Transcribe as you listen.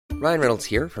Ryan Reynolds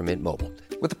here from Mint Mobile.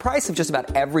 With the price of just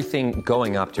about everything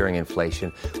going up during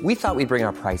inflation, we thought we'd bring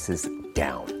our prices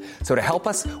down. So to help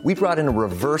us, we brought in a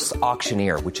reverse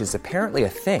auctioneer, which is apparently a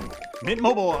thing. Mint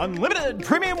Mobile Unlimited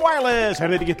Premium Wireless. How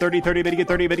to get 30, 30, bit to get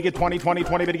 30, bit to get 20, 20,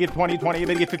 20, bit to get 20, 20,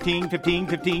 bit to get 15, 15,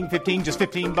 15, 15, just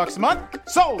 $15 a month?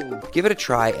 Sold! Give it a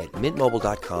try at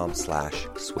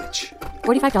mintmobile.com/switch.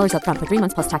 $45 up front for 3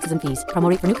 months plus taxes and fees. Promo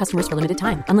rate for new customers for limited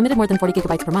time. Unlimited more than 40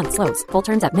 gigabytes per month. Slows full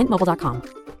terms at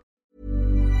mintmobile.com.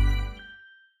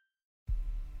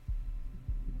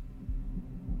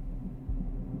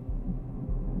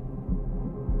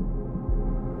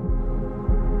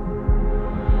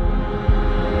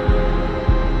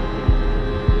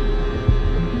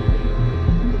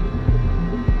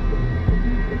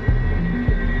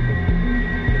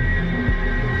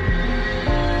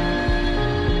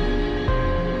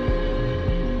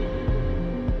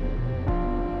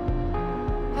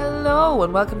 Hello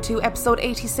and welcome to episode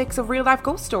 86 of Real Life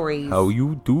Ghost Stories. How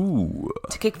you do?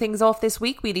 To kick things off this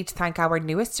week, we need to thank our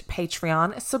newest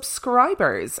Patreon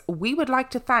subscribers. We would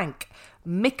like to thank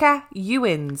Micah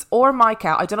Ewins, or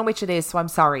Micah, I don't know which it is, so I'm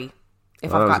sorry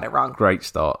if I've gotten it wrong. Great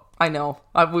start. I know,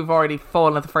 we've already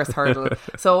fallen at the first hurdle.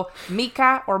 So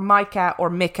Micah or Micah or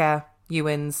Micah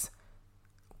Ewins,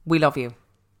 we love you.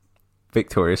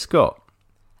 Victoria Scott.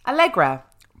 Allegra.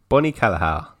 Bonnie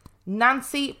Callagher.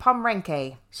 Nancy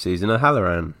Pomrenke. Susan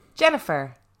O'Halloran.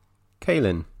 Jennifer.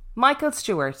 Kaylin. Michael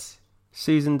Stewart.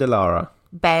 Susan Delara.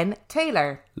 Ben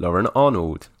Taylor. Lauren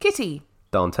Arnold. Kitty.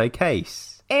 Dante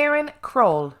Case. Aaron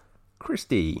Kroll.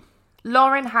 Christy.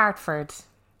 Lauren Hartford.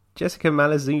 Jessica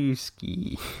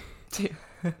Malazewski. It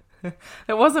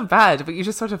wasn't bad, but you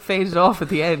just sort of faded off at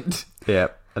the end. Yeah,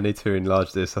 I need to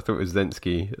enlarge this. I thought it was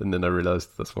Zensky, and then I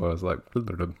realised that's why I was like...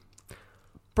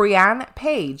 Brianne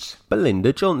Page.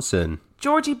 Belinda Johnson.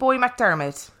 Georgie Boy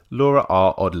McDermott. Laura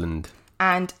R. Odland.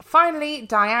 And finally,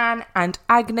 Diane and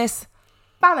Agnes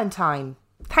Valentine.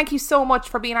 Thank you so much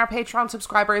for being our Patreon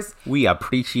subscribers. We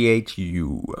appreciate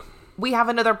you. We have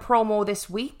another promo this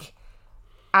week,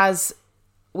 as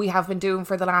we have been doing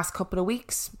for the last couple of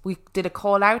weeks. We did a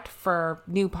call out for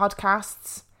new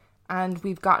podcasts and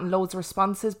we've gotten loads of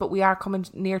responses, but we are coming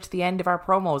near to the end of our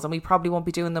promos and we probably won't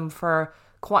be doing them for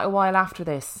quite a while after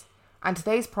this. And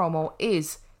today's promo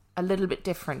is a little bit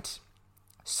different.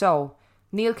 So,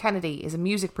 Neil Kennedy is a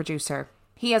music producer.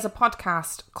 He has a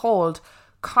podcast called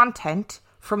Content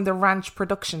from the Ranch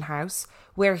Production House,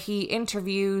 where he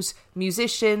interviews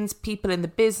musicians, people in the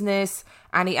business,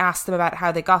 and he asks them about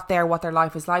how they got there, what their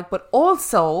life is like, but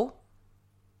also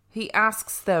he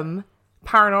asks them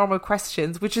paranormal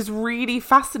questions, which is really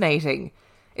fascinating.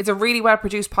 It's a really well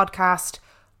produced podcast.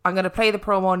 I'm going to play the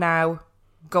promo now.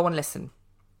 Go and listen.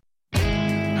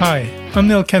 Hi, I'm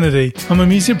Neil Kennedy. I'm a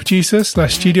music producer /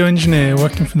 studio engineer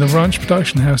working from the Ranch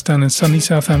Production House down in sunny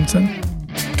Southampton.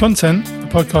 Content, the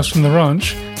podcast from the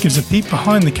Ranch, gives a peek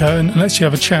behind the curtain and lets you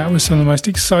have a chat with some of the most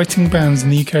exciting bands in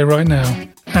the UK right now,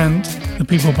 and the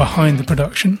people behind the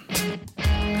production.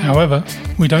 However,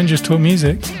 we don't just talk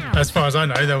music. As far as I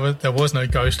know, there was no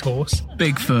ghost horse.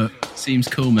 Bigfoot. Seems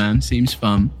cool, man. Seems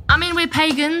fun. I mean, we're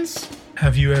pagans.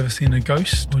 Have you ever seen a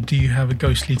ghost, or do you have a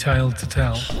ghostly tale to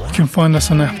tell? You can find us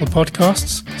on Apple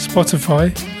Podcasts,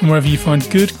 Spotify, and wherever you find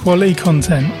good quality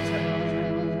content.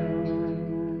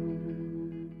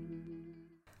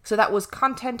 So that was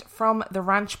Content from the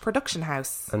Ranch Production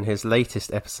House. And his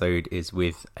latest episode is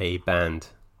with a band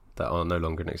that are no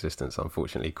longer in existence,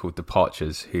 unfortunately, called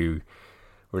Departures, who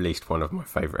released one of my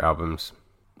favourite albums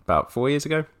about 4 years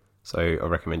ago. So I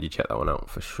recommend you check that one out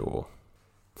for sure.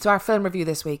 So our film review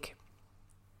this week.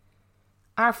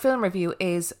 Our film review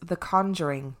is The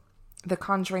Conjuring. The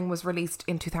Conjuring was released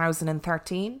in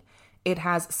 2013. It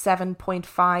has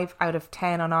 7.5 out of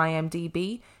 10 on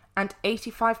IMDb and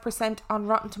 85% on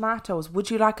Rotten Tomatoes.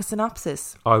 Would you like a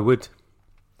synopsis? I would.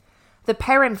 The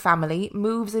Perron family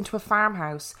moves into a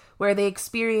farmhouse where they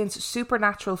experience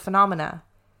supernatural phenomena.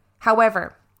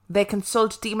 However, they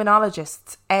consult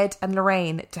demonologists Ed and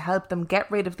Lorraine to help them get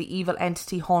rid of the evil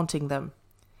entity haunting them.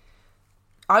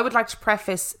 I would like to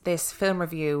preface this film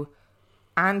review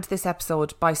and this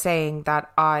episode by saying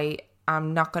that I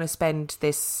am not going to spend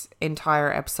this entire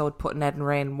episode putting Ed and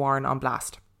Lorraine Warren on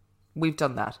blast. We've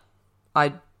done that.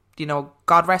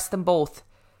 God rest them both.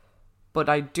 But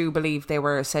I do believe they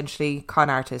were essentially con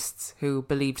artists who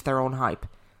believed their own hype.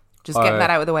 Just getting that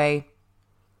out of the way.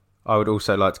 I would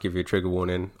also like to give you a trigger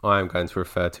warning. I am going to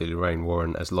refer to Lorraine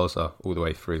Warren as Loza all the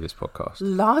way through this podcast.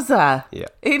 Loza? Yeah.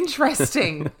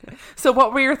 Interesting. So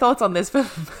what were your thoughts on this film?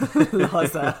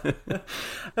 Loza.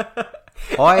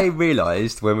 I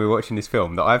realised when we were watching this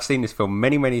film that I've seen this film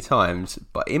many, many times,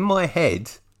 but in my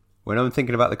head, When I'm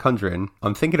thinking about The Conjuring,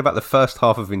 I'm thinking about the first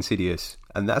half of Insidious,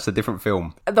 and that's a different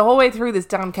film. The whole way through this,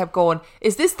 Dan kept going,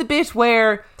 is this the bit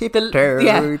where the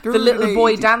little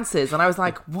boy dances? And I was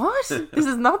like, what? This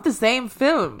is not the same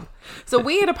film. So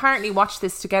we had apparently watched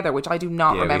this together, which I do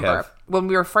not remember. When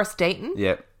we were first dating?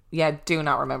 Yep. Yeah, do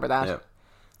not remember that. Yep.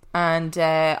 And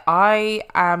I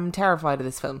am terrified of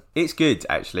this film. It's good,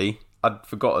 actually. I'd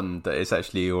forgotten that it's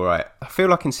actually alright. I feel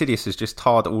like Insidious has just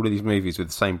tarred all of these movies with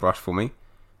the same brush for me.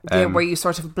 Where you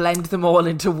sort of blend them all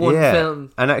into one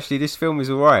film. And actually this film is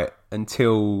alright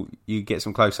until you get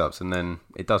some close-ups, and then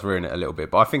it does ruin it a little bit.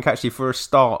 But I think actually for a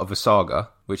start of a saga,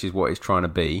 which is what it's trying to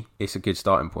be, it's a good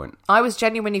starting point. I was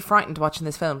genuinely frightened watching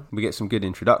this film. We get some good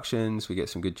introductions, we get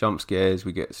some good jump scares,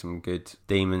 we get some good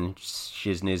demon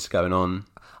shizness going on.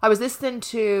 I was listening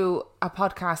to a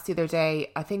podcast the other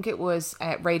day, I think it was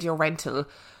Radio Rental,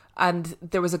 and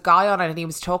there was a guy on it and he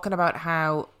was talking about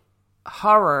how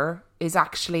horror is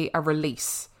actually a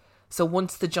release. So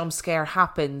once the jump scare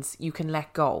happens, you can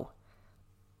let go.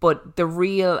 But the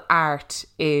real art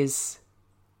is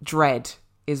dread,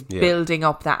 is building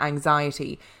up that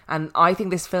anxiety. And I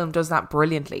think this film does that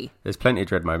brilliantly. There's plenty of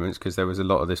dread moments, because there was a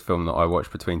lot of this film that I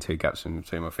watched between two gaps in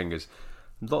between my fingers.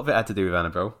 A lot of it had to do with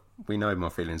Annabelle. We know my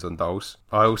feelings on dolls.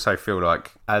 I also feel like,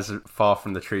 as far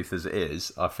from the truth as it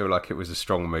is, I feel like it was a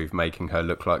strong move making her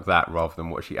look like that rather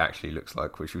than what she actually looks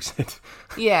like, which we said.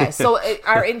 Yeah, so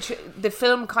the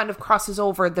film kind of crosses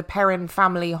over the Perron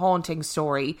family haunting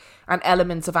story, and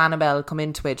elements of Annabelle come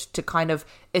into it to kind of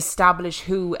establish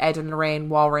who Ed and Lorraine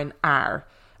Warren are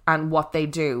and what they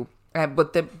do.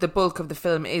 But the bulk of the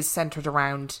film is centred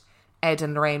around Ed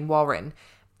and Lorraine Warren.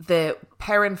 The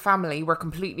Perron family were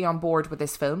completely on board with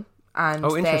this film. And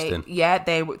interesting.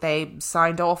 They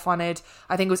signed off on it.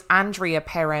 I think it was Andrea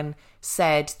Perron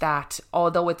said that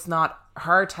although it's not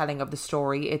her telling of the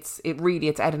story, it's Ed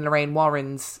and Lorraine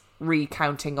Warren's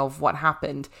recounting of what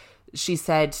happened. She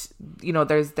said, you know,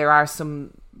 there are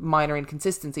some minor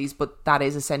inconsistencies, but that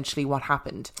is essentially what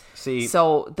happened.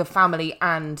 So the family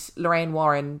and Lorraine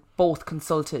Warren both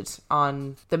consulted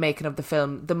on the making of the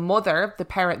film. The mother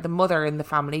in the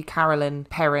family, Carolyn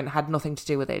Perron, had nothing to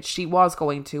do with it. She was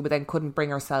going to, but then couldn't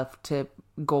bring herself to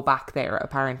go back there,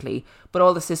 apparently. But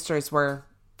all the sisters were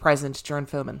present during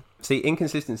filming. See,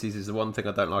 inconsistencies is the one thing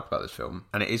I don't like about this film,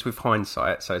 and it is with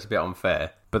hindsight, so it's a bit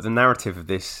unfair. But the narrative of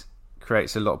this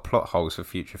creates a lot of plot holes for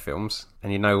future films,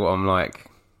 and you know what I'm like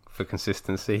for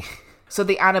consistency. So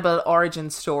the Annabelle origin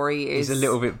story is a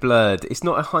little bit blurred. It's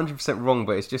not 100% wrong,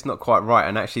 but it's just not quite right.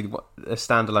 And actually, a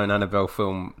standalone Annabelle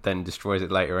film then destroys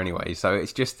it later anyway. So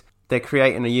it's just, they're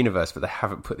creating a universe, but they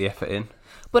haven't put the effort in.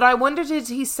 But I wonder, did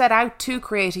he set out to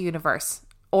create a universe?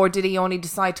 Or did he only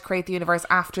decide to create the universe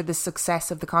after the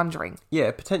success of The Conjuring?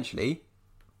 Yeah, potentially.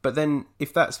 But then,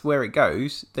 if that's where it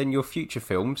goes, then your future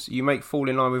films, you make fall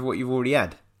in line with what you've already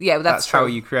had. Yeah, that's true. How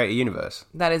you create a universe.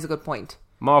 That is a good point.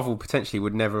 Marvel potentially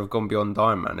would never have gone beyond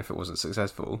Iron Man if it wasn't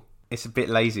successful. It's a bit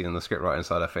lazy on the script writing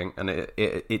side, I think, and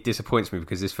it disappoints me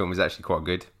because this film is actually quite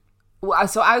good.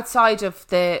 So outside of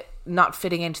the not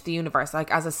fitting into the universe,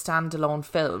 like as a standalone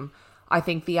film, I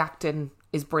think the acting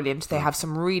is brilliant. They have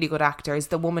some really good actors.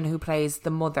 The woman who plays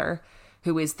the mother,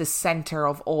 who is the centre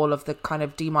of all of the kind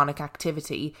of demonic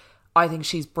activity, I think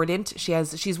she's brilliant.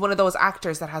 She's one of those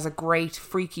actors that has a great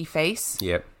freaky face.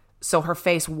 Yep. So her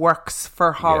face works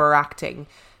for horror acting.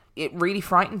 It really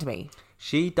frightened me.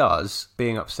 She does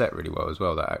being upset really well as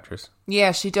well, that actress.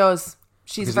 Yeah, she does.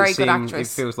 She's a very good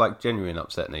actress. It feels like genuine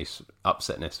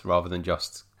upsetness rather than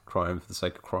just crying for the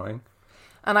sake of crying.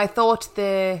 And I thought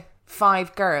the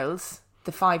 5 girls,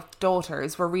 the 5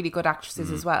 daughters, were really good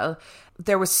actresses as well.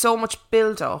 There was so much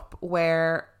build-up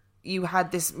where you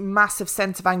had this massive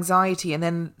sense of anxiety, and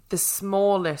then the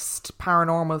smallest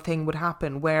paranormal thing would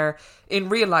happen, where in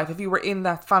real life, if you were in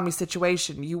that family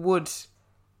situation, you would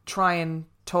try and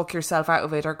talk yourself out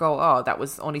of it or go, oh, that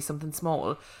was only something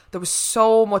small. There was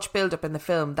so much build-up in the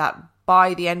film that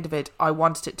by the end of it, I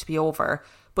wanted it to be over,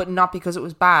 but not because it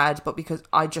was bad, but because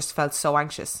I just felt so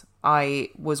anxious. I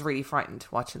was really frightened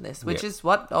watching this, which is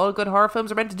what all good horror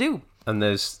films are meant to do. And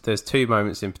there's 2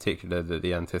 moments in particular that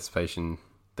the anticipation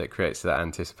that creates that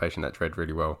anticipation, that dread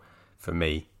really well for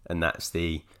me, and that's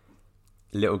the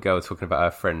little girl talking about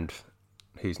her friend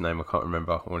whose name I can't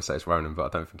remember. I want to say it's Ronan, but I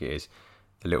don't think it is.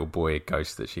 The little boy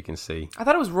ghost that she can see. I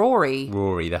thought it was Rory.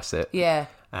 Rory, that's it. Yeah.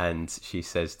 And she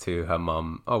says to her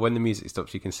mum, oh, when the music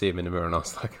stops, you can see him in the mirror. And I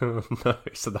was like, oh, no.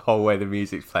 So the whole way the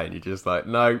music's playing, you're just like,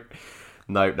 no.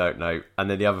 And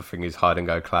then the other thing is hide and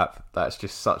go clap. That's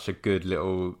just such a good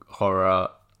little horror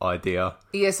idea.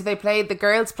 Yeah, so the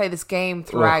girls play this game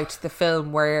throughout the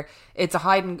film where it's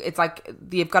like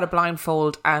you've got a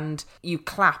blindfold and you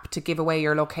clap to give away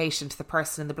your location to the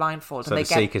person in the blindfold. So and the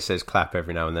seeker says clap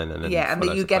every now and then. And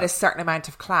then you get a certain amount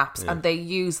of claps, and they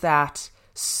use that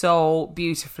so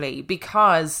beautifully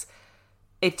because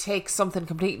it takes something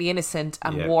completely innocent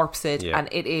and warps it, and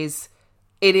it is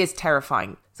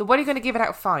terrifying. So what are you going to give it out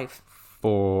of 5?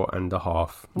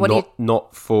 4.5.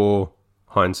 Not for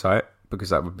hindsight, because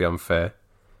that would be unfair,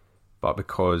 but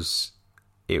because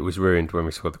it was ruined when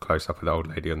we saw the close-up of the old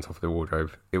lady on top of the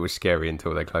wardrobe. It was scary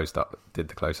until they did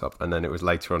the close-up, and then it was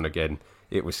later on again,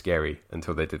 it was scary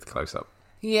until they did the close-up.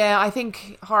 Yeah, I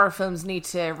think horror films need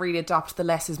to really adopt the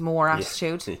less is more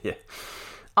attitude. Yeah.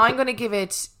 I'm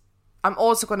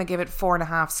also going to give it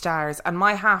 4.5 stars, and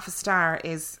my half a star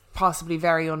is possibly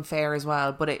very unfair as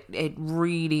well, but it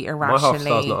really irrationally... My half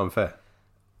star's not unfair.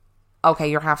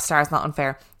 Okay, your half star is not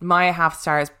unfair. My half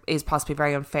star is possibly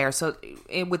very unfair. So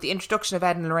with the introduction of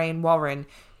Ed and Lorraine Warren,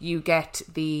 you get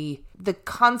the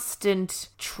constant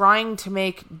trying to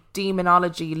make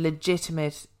demonology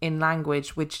legitimate in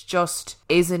language, which just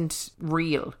isn't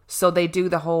real. So they do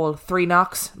the whole 3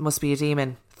 knocks, must be a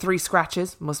demon. 3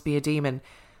 scratches, must be a demon.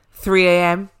 3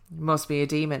 a.m, must be a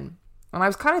demon. And I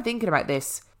was kind of thinking about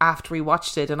this after we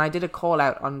watched it, and I did a call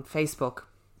out on Facebook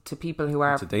to people who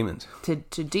are... To demons. To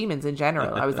demons in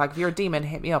general. I was like, if you're a demon,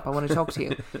 hit me up. I want to talk to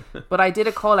you. But I did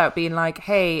a call out being like,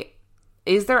 hey,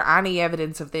 is there any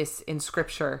evidence of this in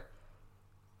scripture?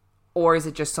 Or is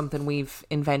it just something we've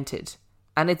invented?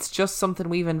 And it's just something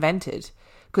we've invented.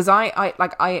 Because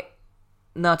I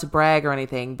not to brag or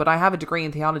anything, but I have a degree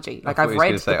in theology. Like, I've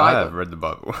read the Bible. I have read the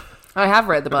Bible. I have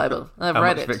read the Bible. I've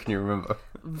read it. How much of it can you remember?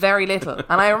 Very little.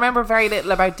 And I remember very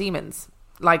little about demons.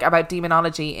 Like, about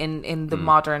demonology in the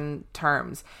modern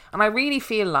terms. And I really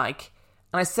feel like,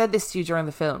 and I said this to you during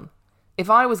the film, if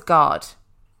I was God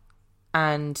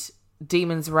and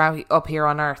demons were out up here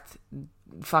on earth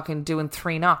fucking doing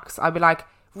 3 knocks, I'd be like,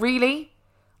 really?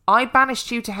 I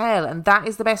banished you to hell and that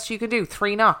is the best you can do?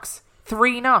 3 knocks.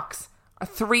 3 knocks.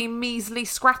 3 measly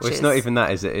scratches. Well, it's not even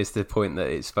that, is it? It's the point that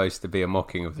it's supposed to be a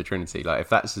mocking of the Trinity. Like, if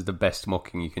that's the best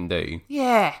mocking you can do...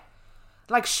 Yeah.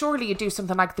 Like, surely you do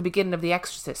something like the beginning of The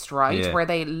Exorcist, right? Yeah. Where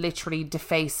they literally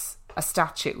deface a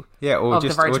statue of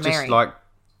just, the Virgin Mary. Mary.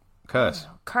 Curse.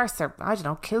 Curse or, I don't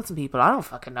know, kill some people. I don't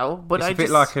fucking know. But it's a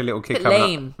bit like a little kid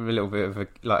coming up, a little bit of a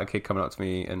kid coming up to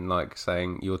me and like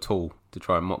saying, you're tall, to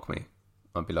try and mock me.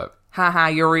 I'd be like... Haha,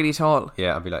 you're really tall.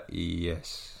 Yeah, I'd be like,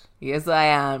 yes. Yes, I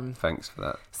am. Thanks for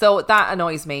that. So that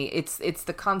annoys me. It's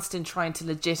the constant trying to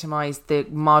legitimise the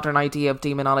modern idea of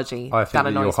demonology. I think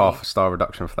that your half me. Star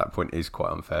reduction for that point is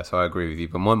quite unfair, so I agree with you,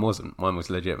 but mine wasn't. Mine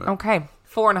was legitimate. Okay.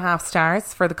 4.5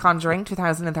 stars for The Conjuring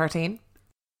 2013.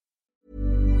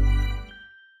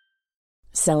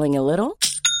 Selling a little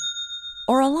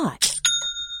or a lot?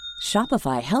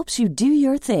 Shopify helps you do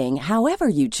your thing however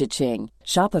you cha-ching.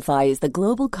 Shopify is the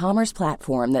global commerce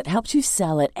platform that helps you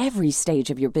sell at every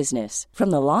stage of your business. From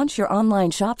the launch your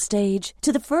online shop stage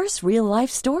to the first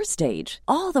real-life store stage,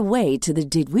 all the way to the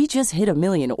did we just hit a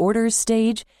million orders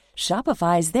stage.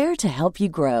 Shopify's there to help you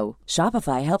grow.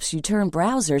 Shopify helps you turn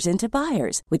browsers into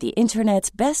buyers with the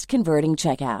internet's best converting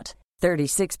checkout.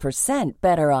 36%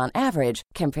 better on average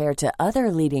compared to other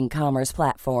leading commerce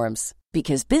platforms.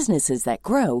 Because businesses that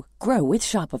grow, grow with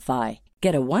Shopify.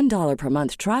 Get a $1 per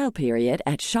month trial period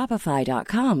at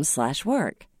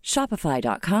shopify.com/work.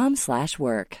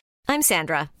 Shopify.com/work. I'm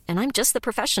Sandra, and I'm just the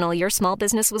professional your small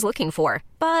business was looking for.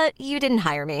 But you didn't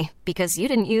hire me because you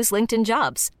didn't use LinkedIn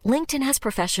Jobs. LinkedIn has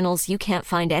professionals you can't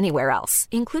find anywhere else,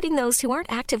 including those who aren't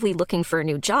actively looking for a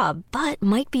new job, but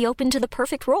might be open to the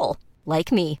perfect role,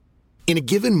 like me. In a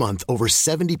given month, over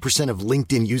 70% of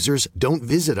LinkedIn users don't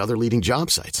visit other leading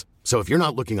job sites. So if you're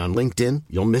not looking on LinkedIn,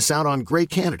 you'll miss out on great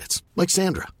candidates like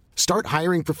Sandra. Start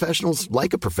hiring professionals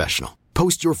like a professional.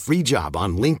 Post your free job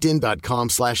on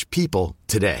linkedin.com/people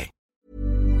today.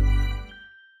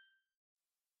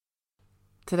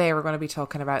 Today we're going to be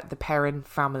talking about the Perron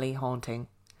family haunting,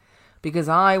 because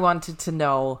I wanted to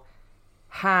know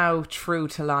how true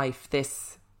to life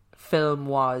this film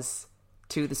was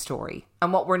to the story.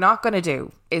 And what we're not going to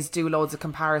do is do loads of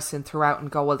comparison throughout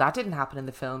and go, well, that didn't happen in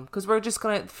the film, because we're just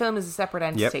going to... The film is a separate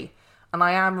entity. Yep. And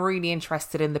I am really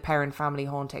interested in the Perron family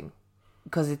haunting,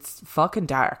 because it's fucking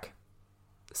dark.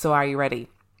 So are you ready?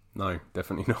 No,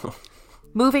 definitely not.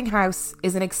 Moving house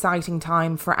is an exciting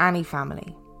time for any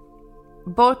family,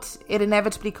 but it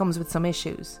inevitably comes with some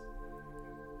issues.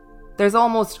 There's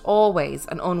almost always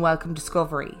an unwelcome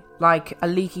discovery, like a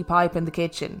leaky pipe in the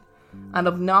kitchen, an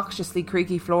obnoxiously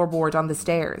creaky floorboard on the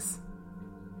stairs.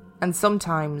 And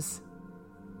sometimes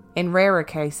In rarer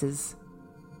cases,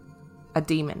 a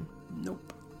demon.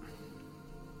 Nope.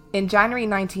 In January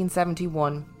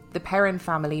 1971, the Perron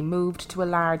family moved to a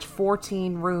large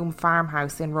 14-room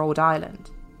farmhouse in Rhode Island.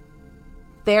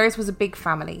 Theirs was a big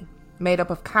family, made up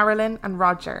of Carolyn and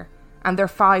Roger and their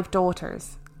 5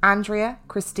 daughters, Andrea,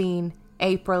 Christine,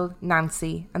 April,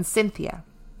 Nancy and Cynthia.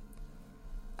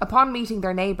 Upon meeting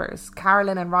their neighbours,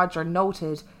 Carolyn and Roger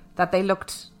noted that they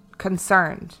looked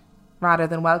concerned rather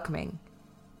than welcoming,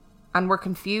 and were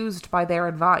confused by their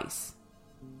advice.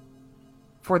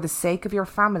 For the sake of your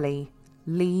family,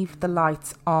 leave the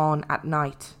lights on at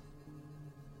night.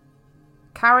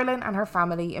 Carolyn and her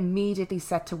family immediately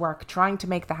set to work trying to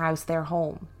make the house their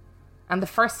home, and the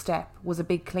first step was a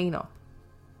big clean-up.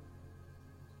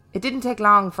 It didn't take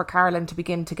long for Carolyn to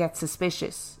begin to get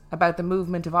suspicious about the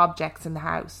movement of objects in the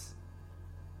house.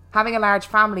 Having a large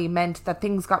family meant that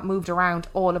things got moved around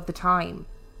all of the time,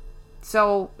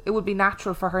 so it would be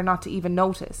natural for her not to even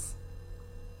notice.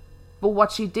 But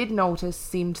what she did notice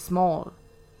seemed small,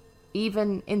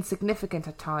 even insignificant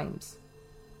at times.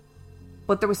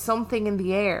 But there was something in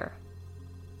the air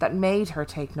that made her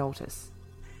take notice.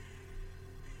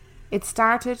 It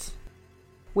started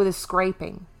with a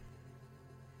scraping,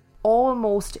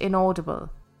 almost inaudible,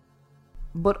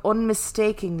 but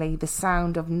unmistakably the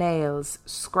sound of nails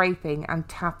scraping and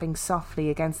tapping softly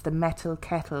against the metal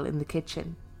kettle in the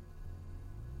kitchen.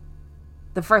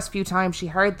 The first few times she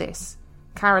heard this,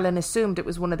 Carolyn assumed it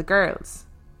was one of the girls,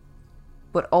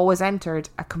 but always entered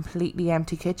a completely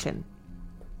empty kitchen.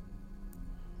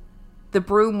 The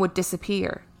broom would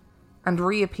disappear and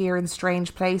reappear in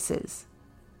strange places,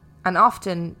 and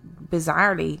often,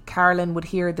 bizarrely, Carolyn would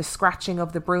hear the scratching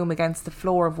of the broom against the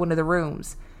floor of one of the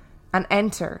rooms and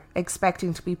enter,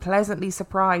 expecting to be pleasantly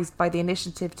surprised by the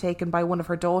initiative taken by one of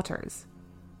her daughters,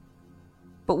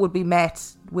 but would be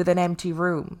met with an empty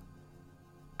room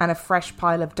and a fresh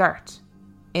pile of dirt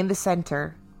in the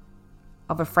centre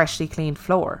of a freshly cleaned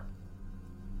floor.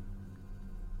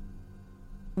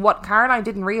 What Caroline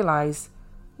didn't realise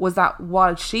was that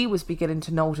while she was beginning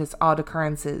to notice odd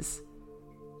occurrences,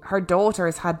 her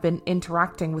daughters had been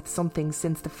interacting with something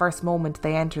since the first moment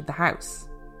they entered the house.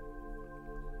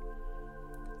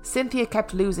 Cynthia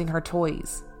kept losing her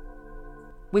toys,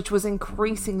 which was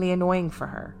increasingly annoying for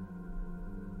her.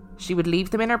 She would leave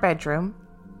them in her bedroom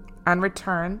and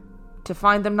return to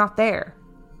find them not there.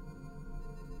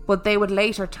 But they would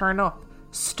later turn up,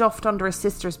 stuffed under her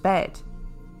sister's bed.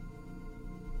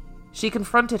 She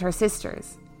confronted her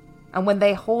sisters, and when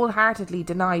they wholeheartedly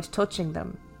denied touching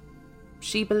them,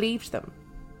 she believed them.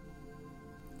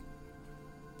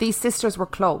 These sisters were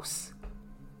close,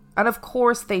 and of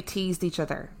course they teased each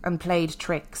other and played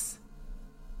tricks.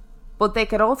 But they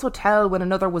could also tell when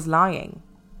another was lying.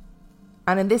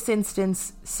 And in this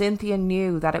instance, Cynthia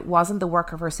knew that it wasn't the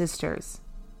work of her sisters,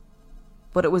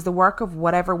 but it was the work of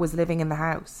whatever was living in the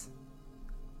house.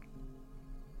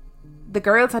 The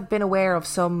girls had been aware of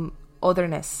some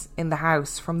otherness in the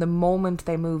house from the moment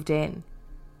they moved in,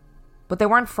 but they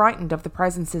weren't frightened of the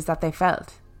presences that they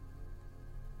felt.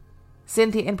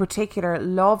 Cynthia in particular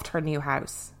loved her new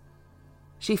house.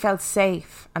 She felt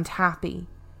safe and happy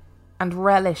and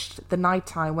relished the night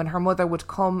time when her mother would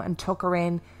come and tuck her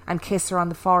in and kiss her on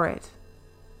the forehead.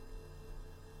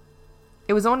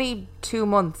 It was only 2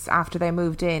 months after they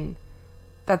moved in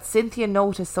that Cynthia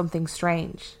noticed something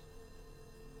strange.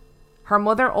 Her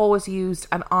mother always used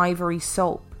an ivory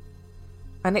soap,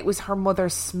 and it was her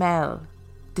mother's smell,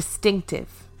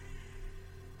 distinctive.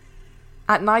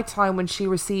 At night time, when she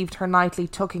received her nightly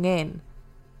tucking in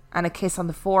and a kiss on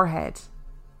the forehead,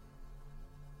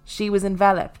 she was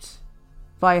enveloped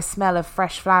by a smell of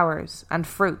fresh flowers and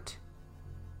fruit,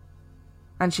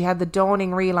 and she had the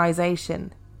dawning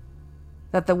realisation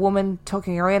that the woman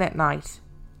tucking her in at night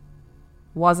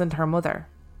wasn't her mother.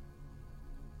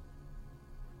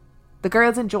 The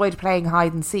girls enjoyed playing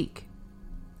hide and seek,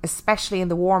 especially in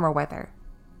the warmer weather.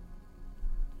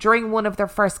 During one of their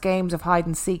first games of hide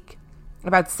and seek,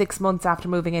 about 6 months after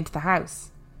moving into the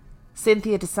house,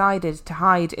 Cynthia decided to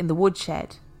hide in the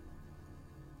woodshed.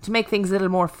 To make things a little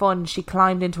more fun, she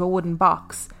climbed into a wooden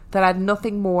box that had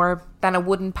nothing more than a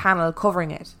wooden panel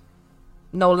covering it.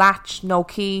 No latch, no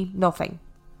key, nothing.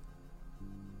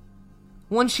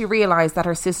 Once she realised that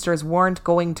her sisters weren't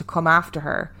going to come after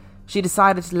her, she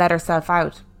decided to let herself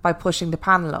out by pushing the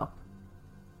panel up.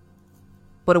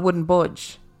 But it wouldn't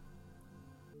budge.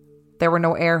 There were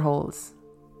no air holes.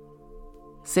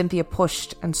 Cynthia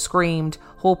pushed and screamed,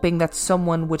 hoping that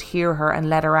someone would hear her and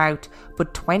let her out,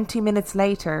 but 20 minutes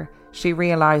later, she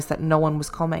realised that no one was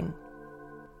coming.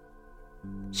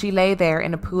 She lay there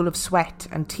in a pool of sweat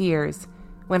and tears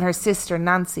when her sister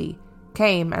Nancy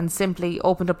came and simply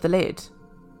opened up the lid.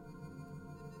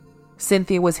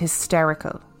 Cynthia was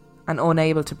hysterical and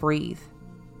unable to breathe.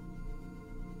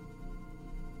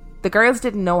 The girls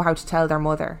didn't know how to tell their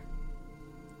mother,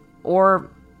 or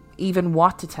even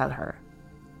what to tell her.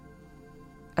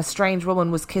 A strange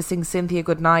woman was kissing Cynthia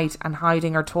goodnight and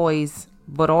hiding her toys,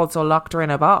 but also locked her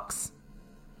in a box.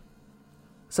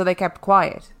 So they kept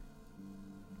quiet.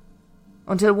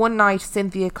 Until one night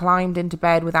Cynthia climbed into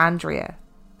bed with Andrea,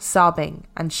 sobbing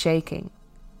and shaking.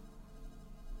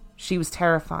 She was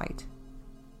terrified.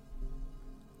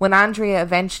 When Andrea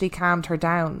eventually calmed her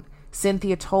down,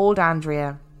 Cynthia told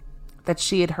Andrea that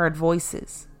she had heard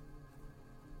voices.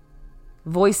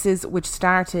 Voices which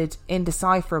started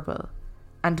indecipherable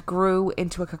and grew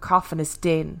into a cacophonous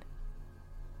din.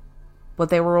 But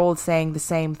they were all saying the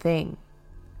same thing.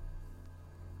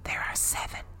 There are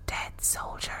 7 dead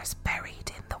soldiers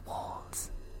buried in the walls.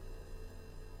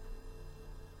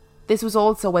 This was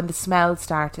also when the smell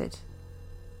started.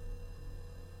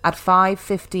 At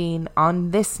 5:15 on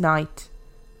this night,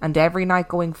 and every night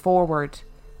going forward,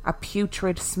 a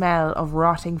putrid smell of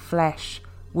rotting flesh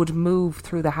would move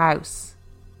through the house.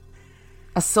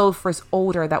 A sulphurous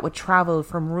odour that would travel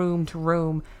from room to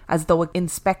room as though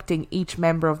inspecting each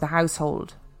member of the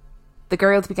household. The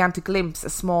girls began to glimpse a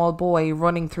small boy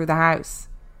running through the house,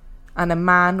 and a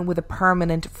man with a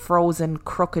permanent frozen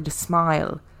crooked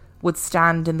smile would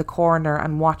stand in the corner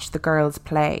and watch the girls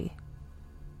play.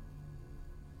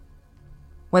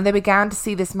 When they began to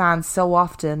see this man so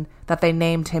often that they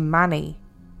named him Manny,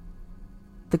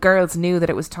 the girls knew that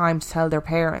it was time to tell their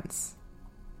parents.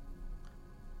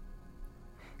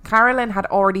 Carolyn had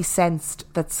already sensed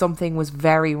that something was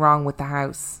very wrong with the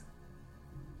house.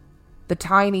 The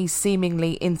tiny,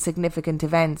 seemingly insignificant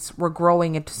events were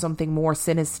growing into something more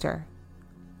sinister.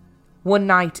 One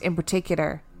night in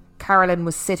particular, Carolyn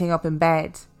was sitting up in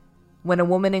bed when a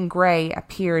woman in grey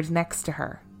appeared next to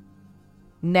her,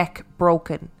 neck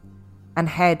broken and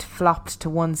head flopped to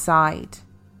one side,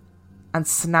 and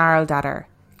snarled at her,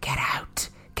 "Get out,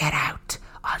 get out,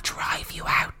 I'll drive you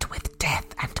out with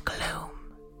death and gloom."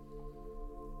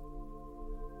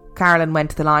 Carolyn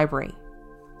went to the library.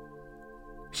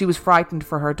 She was frightened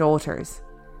for her daughters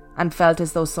and felt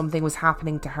as though something was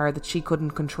happening to her that she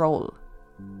couldn't control.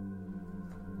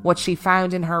 What she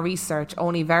found in her research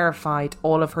only verified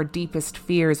all of her deepest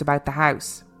fears about the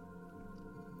house.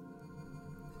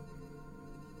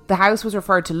 The house was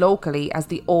referred to locally as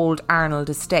the Old Arnold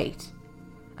Estate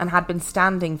and had been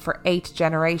standing for 8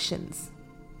 generations.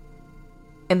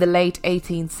 In the late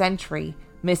 18th century,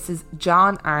 Mrs.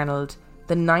 John Arnold,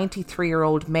 the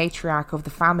 93-year-old matriarch of the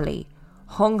family,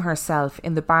 hung herself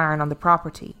in the barn on the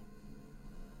property.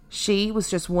 She was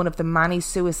just one of the many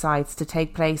suicides to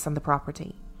take place on the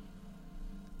property.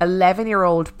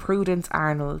 11-year-old Prudence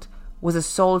Arnold was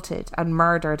assaulted and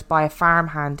murdered by a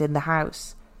farmhand in the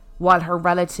house, while her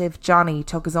relative Johnny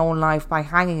took his own life by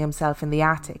hanging himself in the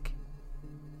attic.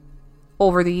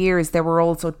 Over the years, there were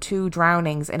also 2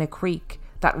 drownings in a creek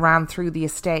that ran through the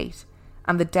estate,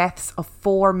 and the deaths of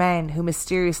 4 men who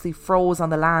mysteriously froze on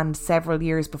the land several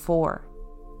years before.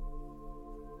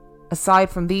 Aside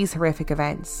from these horrific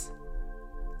events,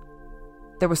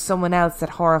 there was someone else that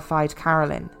horrified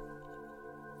Carolyn,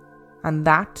 and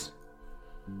that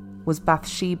was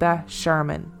Bathsheba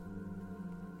Sherman.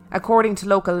 According to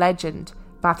local legend,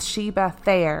 Bathsheba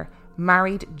Thayer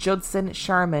married Judson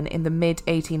Sherman in the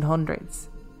mid-1800s,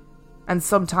 and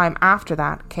sometime after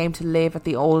that came to live at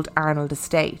the Old Arnold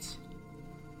Estate.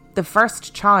 The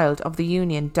first child of the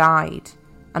union died,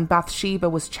 and Bathsheba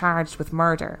was charged with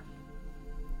murder.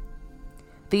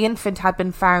 The infant had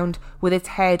been found with its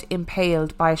head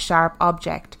impaled by a sharp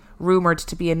object, rumoured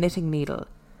to be a knitting needle,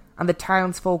 and the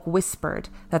townsfolk whispered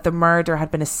that the murder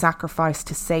had been a sacrifice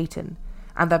to Satan,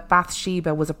 and that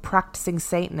Bathsheba was a practicing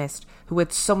Satanist who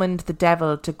had summoned the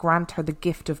devil to grant her the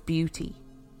gift of beauty.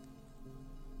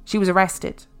 She was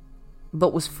arrested,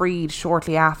 but was freed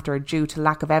shortly after due to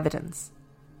lack of evidence.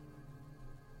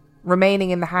 Remaining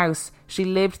in the house, she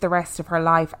lived the rest of her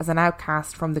life as an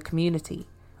outcast from the community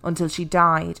until she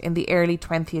died in the early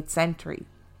 20th century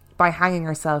by hanging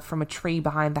herself from a tree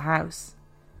behind the house.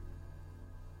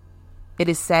 It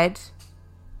is said,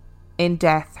 in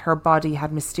death, her body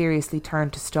had mysteriously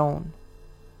turned to stone.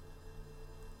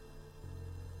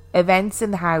 Events in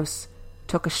the house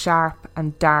took a sharp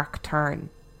and dark turn.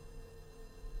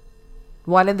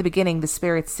 While in the beginning the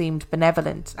spirits seemed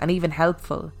benevolent and even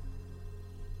helpful,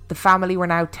 the family were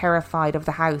now terrified of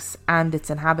the house and its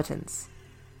inhabitants.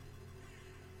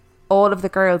 All of the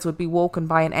girls would be woken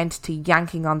by an entity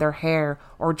yanking on their hair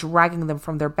or dragging them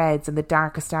from their beds in the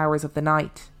darkest hours of the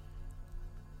night.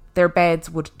 Their beds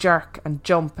would jerk and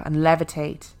jump and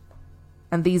levitate,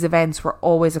 and these events were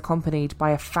always accompanied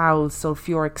by a foul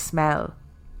sulphuric smell.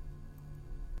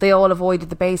 They all avoided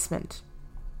the basement,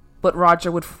 but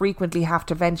Roger would frequently have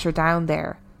to venture down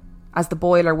there, as the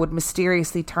boiler would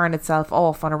mysteriously turn itself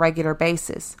off on a regular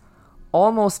basis,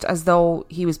 almost as though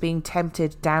he was being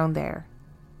tempted down there.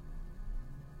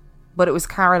 But it was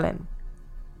Carolyn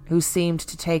who seemed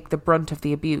to take the brunt of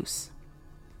the abuse.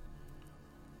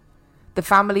 The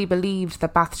family believed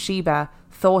that Bathsheba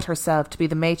thought herself to be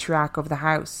the matriarch of the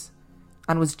house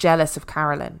and was jealous of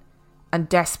Carolyn and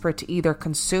desperate to either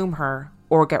consume her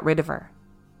or get rid of her.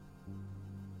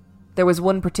 There was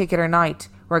one particular night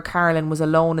where Carolyn was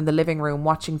alone in the living room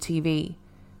watching TV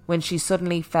when she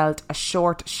suddenly felt a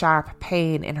short, sharp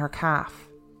pain in her calf.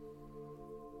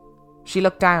 She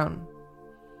looked down,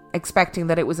 expecting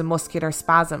that it was a muscular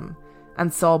spasm,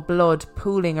 and saw blood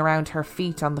pooling around her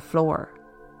feet on the floor.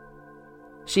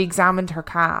 She examined her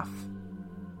calf,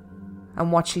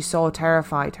 and what she saw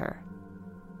terrified her.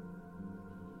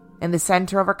 In the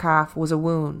centre of her calf was a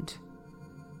wound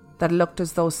that looked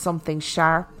as though something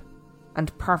sharp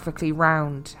and perfectly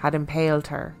round had impaled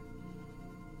her.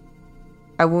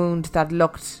 A wound that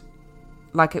looked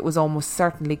like it was almost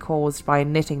certainly caused by a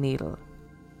knitting needle.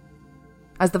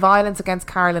 As the violence against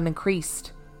Carolyn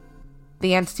increased,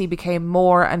 the entity became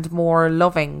more and more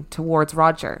loving towards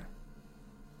Roger.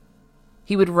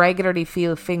 He would regularly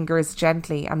feel fingers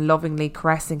gently and lovingly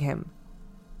caressing him,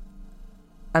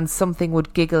 and something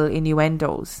would giggle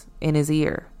innuendos in his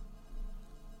ear.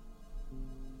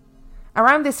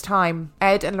 Around this time,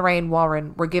 Ed and Lorraine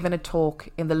Warren were given a talk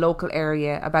in the local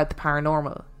area about the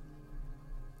paranormal.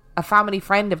 A family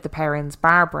friend of the Perrons,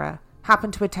 Barbara,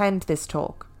 happened to attend this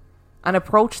talk and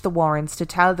approached the Warrens to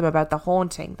tell them about the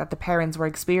haunting that the Perrons were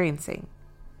experiencing.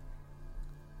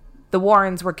 The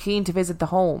Warrens were keen to visit the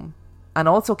home and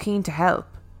also keen to help.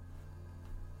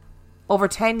 Over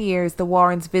 10 years, the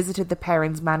Warrens visited the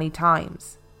Perrons many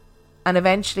times, and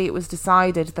eventually it was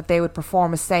decided that they would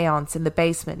perform a séance in the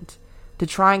basement to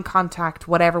try and contact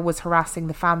whatever was harassing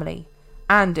the family,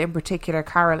 and in particular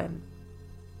Carolyn.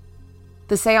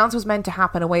 The séance was meant to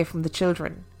happen away from the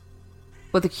children,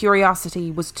 but the curiosity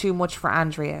was too much for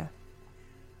Andrea.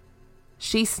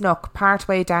 She snuck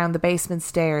partway down the basement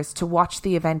stairs to watch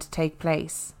the event take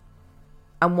place,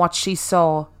 and what she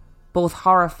saw both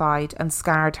horrified and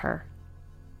scarred her.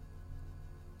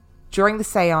 During the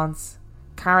séance,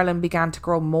 Carolyn began to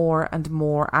grow more and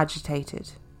more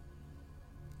agitated.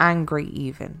 Angry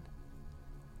even.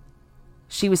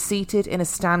 She was seated in a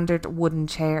standard wooden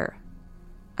chair,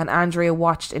 and Andrea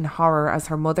watched in horror as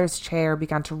her mother's chair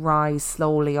began to rise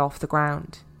slowly off the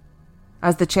ground.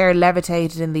 As the chair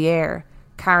levitated in the air,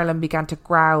 Carolyn began to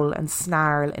growl and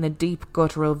snarl in a deep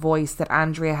guttural voice that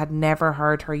Andrea had never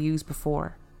heard her use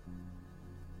before.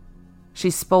 She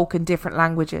spoke in different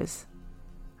languages,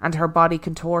 and her body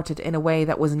contorted in a way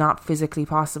that was not physically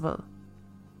possible.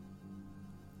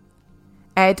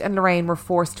 Ed and Lorraine were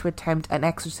forced to attempt an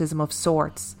exorcism of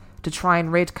sorts to try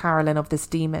and rid Carolyn of this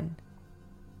demon.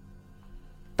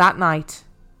 That night,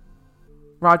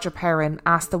 Roger Perron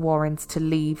asked the Warrens to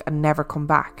leave and never come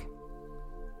back.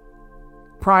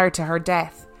 Prior to her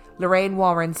death, Lorraine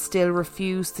Warren still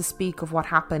refused to speak of what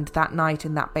happened that night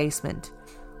in that basement,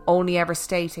 only ever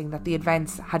stating that the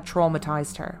events had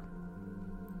traumatised her.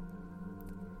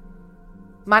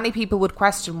 Many people would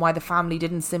question why the family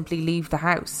didn't simply leave the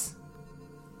house.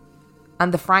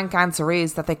 And the frank answer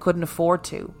is that they couldn't afford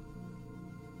to.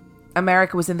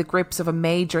 America was in the grips of a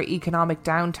major economic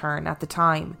downturn at the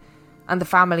time, and the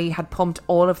family had pumped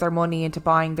all of their money into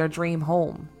buying their dream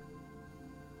home.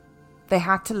 They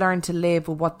had to learn to live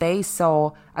with what they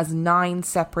saw as 9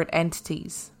 separate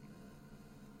entities.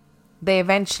 They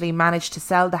eventually managed to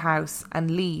sell the house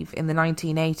and leave in the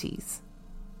 1980s.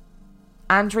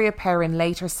 Andrea Perron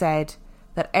later said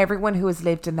that everyone who has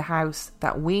lived in the house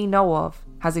that we know of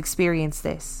has experienced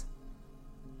this.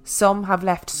 Some have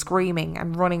left screaming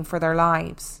and running for their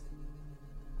lives.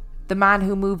 The man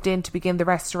who moved in to begin the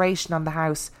restoration on the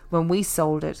house when we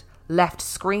sold it left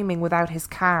screaming without his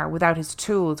car, without his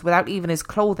tools, without even his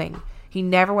clothing. He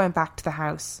never went back to the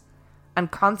house,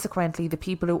 and consequently the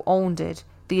people who owned it,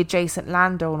 the adjacent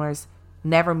landowners,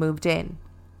 never moved in,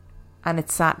 and it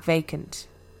sat vacant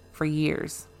for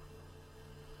years.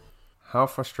 How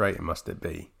frustrating must it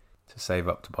be to save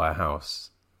up to buy a house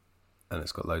and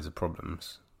it's got loads of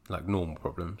problems, like normal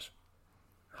problems?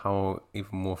 How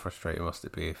even more frustrating must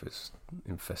it be if it's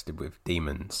infested with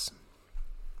demons?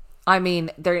 I mean,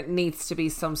 there needs to be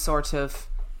some sort of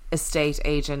estate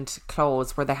agent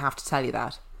clause where they have to tell you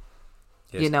that.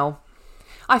 Yes. You know?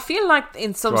 I feel like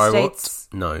in some states...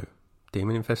 No.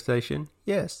 Demon infestation?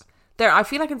 Yes. I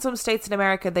feel like in some states in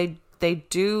America, they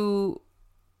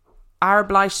are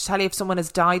obliged to tell you if someone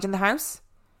has died in the house.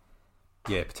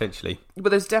 Yeah, potentially.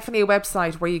 But there's definitely a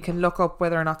website where you can look up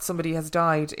whether or not somebody has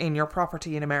died in your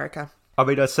property in America. I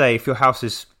mean, I'd say if your house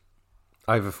is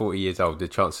over 40 years old, the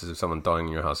chances of someone dying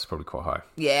in your house is probably quite high.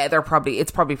 Yeah,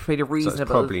 it's probably pretty reasonable. So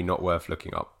it's probably not worth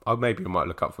looking up. Maybe I might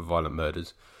look up for violent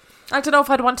murders. I don't know if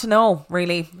I'd want to know,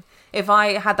 really. If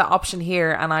I had that option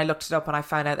here and I looked it up and I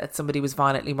found out that somebody was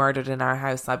violently murdered in our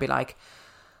house, I'd be like,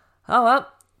 oh,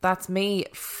 well, that's me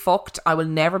fucked. I will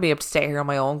never be able to stay here on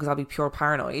my own because I'll be pure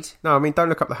paranoid. No, I mean, don't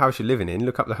look up the house you're living in.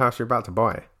 Look up the house you're about to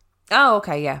buy. Oh,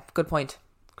 okay, yeah. Good point.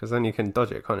 Because then you can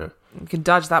dodge it, can't you? You can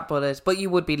dodge that bullet, but you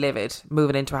would be livid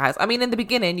moving into a house. I mean, in the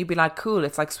beginning, you'd be like, cool,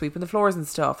 it's like sweeping the floors and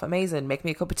stuff. Amazing. Make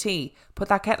me a cup of tea. Put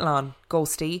that kettle on.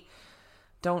 Ghosty.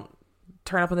 Don't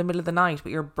turn up in the middle of the night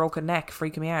with your broken neck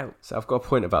freaking me out. So I've got a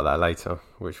point about that later,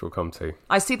 which we'll come to.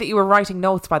 I see that you were writing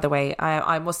notes, by the way.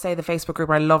 I must say the Facebook group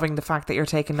are loving the fact that you're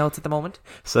taking notes at the moment.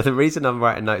 So the reason I'm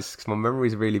writing notes is because my memory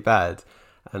is really bad.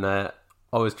 And I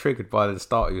was triggered by the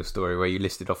start of your story where you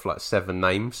listed off like 7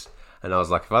 names. And I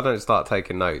was like, if I don't start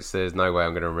taking notes, there's no way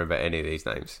I'm going to remember any of these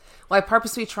names. Well, I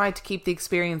purposely tried to keep the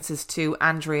experiences to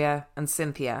Andrea and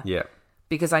Cynthia. Yeah.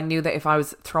 Because I knew that if I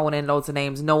was throwing in loads of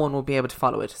names, no one would be able to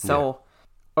follow it. So, yeah.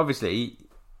 Obviously,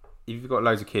 if you've got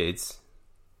loads of kids,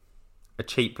 a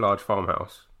cheap, large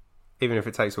farmhouse, even if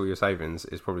it takes all your savings,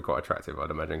 is probably quite attractive,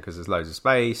 I'd imagine, because there's loads of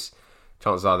space.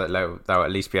 Chances are that they'll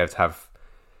at least be able to have,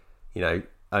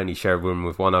 only share a room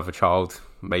with one other child,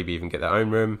 maybe even get their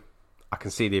own room. I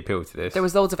can see the appeal to this. There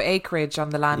was loads of acreage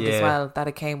on the land as well that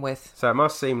it came with. So it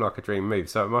must seem like a dream move.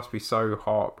 So it must be so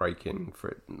heartbreaking for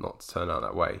it not to turn out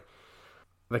that way.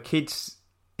 The kids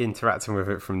interacting with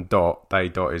it from Dot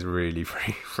is really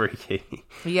freaky.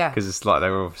 Yeah. Because it's like they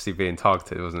were obviously being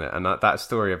targeted, wasn't it? And that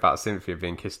story about Cynthia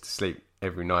being kissed to sleep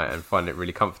every night and finding it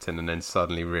really comforting and then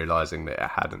suddenly realising that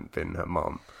it hadn't been her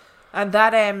mum. And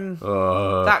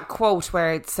that quote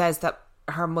where it says that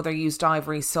her mother used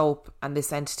ivory soap and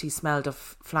this entity smelled of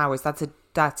flowers. That's a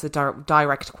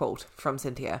direct quote from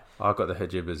Cynthia. I got the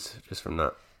jibbers just from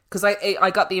that. Because I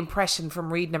got the impression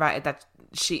from reading about it that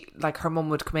she, like, her mum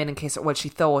would come in and kiss her, well, she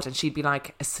thought, and she'd be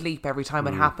like asleep every time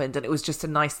it happened, and it was just a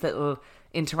nice little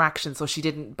interaction, so she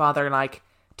didn't bother like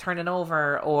turning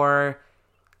over or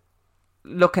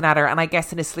looking at her. And I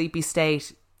guess in a sleepy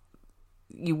state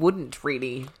you wouldn't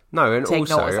really take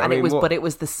also, notice. And it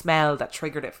was the smell that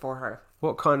triggered it for her.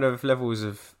 What kind of levels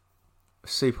of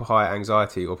super high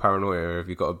anxiety or paranoia have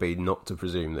you got to be not to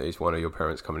presume that it's one of your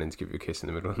parents coming in to give you a kiss in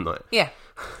the middle of the night? Yeah.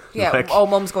 Yeah.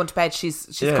 Mum's going to bed. She's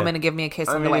come in and give me a kiss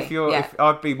on the way. If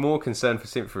I'd be more concerned for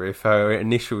Cynthia if her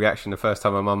initial reaction the first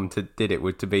time her mum did it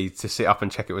would to sit up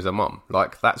and check it was her mum.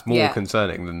 Like, that's more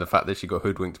concerning than the fact that she got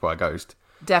hoodwinked by a ghost.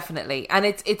 Definitely. And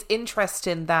it's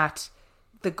interesting that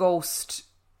the ghost,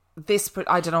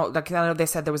 I don't know, like, I know they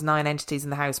said there was 9 entities in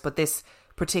the house, but this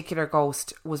particular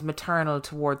ghost was maternal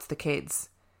towards the kids.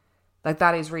 Like,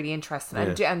 that is really interesting.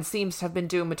 And seems to have been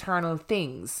doing maternal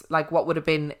things, like what would have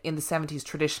been in the 70s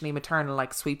traditionally maternal,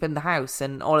 like sweeping the house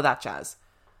and all of that jazz.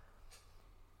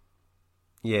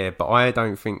 Yeah, but I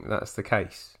don't think that's the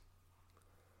case.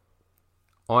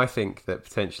 I think that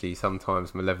potentially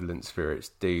sometimes malevolent spirits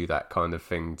do that kind of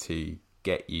thing to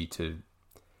get you to,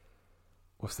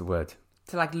 what's the word?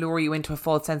 To like lure you into a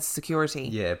false sense of security.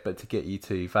 Yeah, but to get you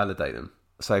to validate them.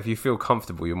 So if you feel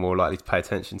comfortable, you're more likely to pay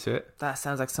attention to it. That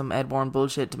sounds like some Ed Warren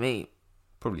bullshit to me.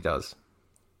 Probably does.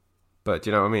 But do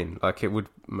you know what I mean? Like, it would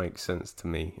make sense to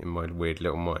me in my weird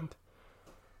little mind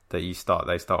that they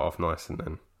start off nice and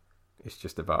then it's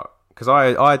just about... Because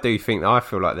I do think that I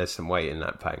feel like there's some weight in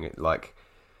that,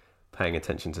 paying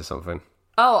attention to something.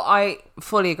 Oh, I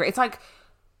fully agree. It's like,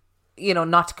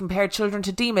 not to compare children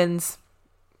to demons,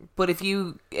 but if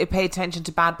you pay attention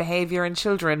to bad behaviour in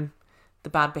children, the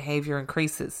bad behaviour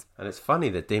increases. And it's funny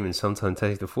that demons sometimes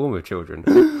take the form of children.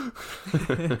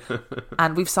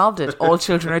 And we've solved it. All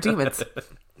children are demons.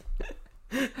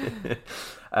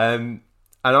 And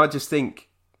I just think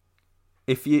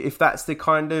if that's the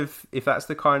kind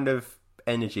of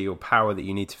energy or power that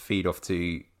you need to feed off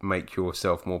to make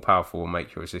yourself more powerful or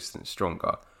make your existence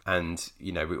stronger, and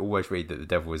we always read that the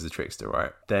devil is the trickster,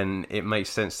 right? Then it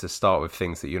makes sense to start with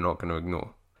things that you're not going to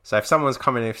ignore. So if someone's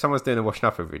doing a washing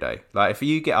up every day, like if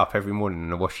you get up every morning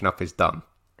and the washing up is done,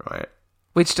 right?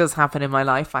 Which does happen in my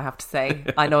life, I have to say.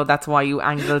 I know that's why you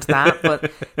angled that,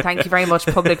 but thank you very much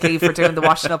publicly for doing the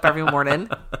washing up every morning.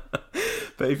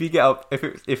 But if you get up,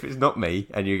 if it's not me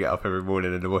and you get up every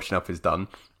morning and the washing up is done,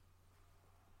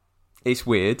 it's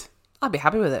weird. I'd be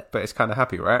happy with it. But it's kind of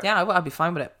happy, right? Yeah, I'd be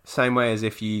fine with it. Same way as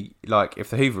if you, like,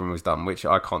 if the hoovering was done, which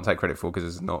I can't take credit for because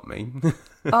it's not me.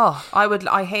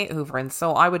 I hate hoovering,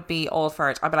 so I would be all for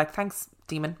it. I'd be like, thanks,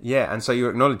 demon. Yeah, and so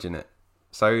you're acknowledging it.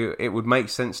 So it would make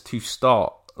sense to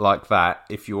start like that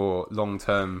if your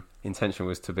long-term intention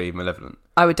was to be malevolent.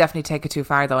 I would definitely take it too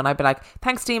far, though, and I'd be like,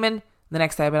 thanks, demon. The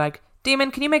next day I'd be like,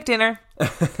 demon, can you make dinner?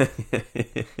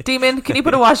 Demon, can you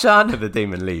put a wash on? The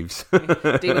demon leaves.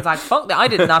 Demon's like, fuck that, I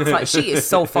did not. Like, she is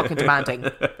so fucking demanding.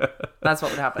 That's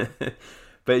what would happen.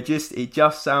 But it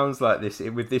just sounds like this.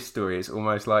 With this story, it's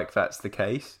almost like that's the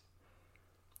case.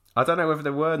 I don't know whether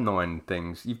there were 9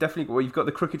 things. You've got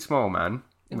the crooked smile man,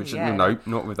 which no,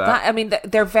 not with that. I mean,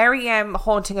 they're very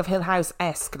Haunting of Hill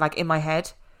House-esque, like in my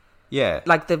head. Yeah.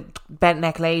 Like the bent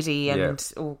neck lady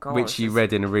and oh god. Which you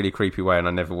read in a really creepy way, and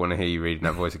I never want to hear you reading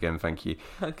that voice again, thank you.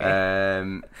 Okay.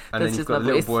 And then you've got a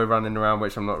little boy running around,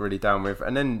 which I'm not really down with.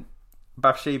 And then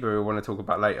Bathsheba, who I want to talk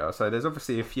about later. So there's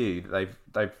obviously a few that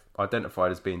they've identified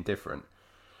as being different.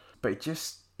 But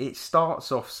it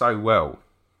starts off so well.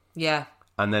 Yeah.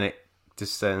 And then it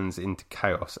descends into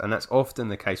chaos. And that's often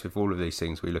the case with all of these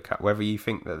things we look at. Whether you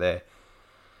think that they're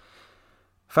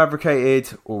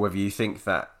fabricated, or whether you think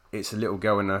that it's a little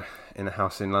girl in a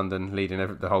house in London leading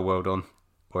the whole world on,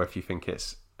 or if you think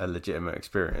it's a legitimate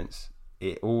experience,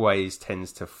 it always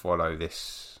tends to follow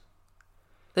this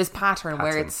pattern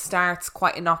where it starts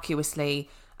quite innocuously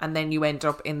and then you end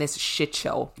up in this shit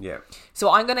show. Yeah.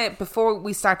 So before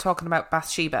we start talking about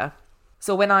Bathsheba,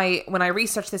 so when I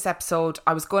researched this episode,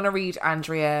 I was going to read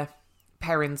Andrea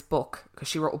Perron's book, because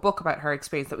she wrote a book about her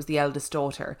experience that was The Eldest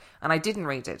Daughter, and I didn't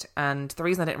read it. And the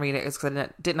reason I didn't read it is because I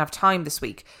didn't have time this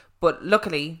week. But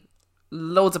luckily,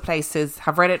 loads of places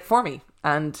have read it for me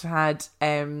and had...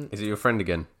 Is it your friend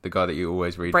again? The guy that you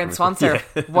always read? Brent Swanser.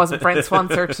 Yeah. Wasn't Brent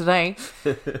Swanser today.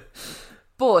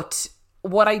 But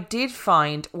what I did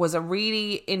find was a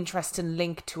really interesting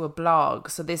link to a blog.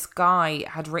 So this guy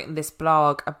had written this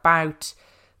blog about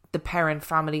the Perron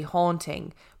family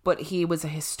haunting, but he was a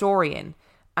historian,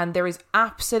 and there is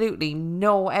absolutely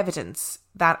no evidence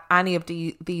that any of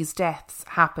these deaths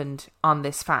happened on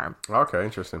this farm. Okay,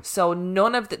 interesting. So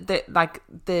none of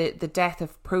the death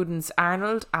of Prudence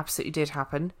Arnold absolutely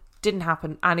didn't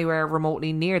happen anywhere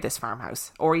remotely near this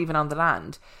farmhouse or even on the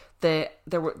land. There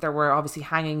were obviously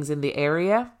hangings in the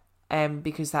area,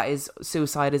 because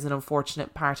suicide is an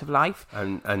unfortunate part of life,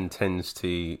 and tends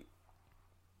to.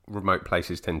 Remote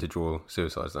places tend to draw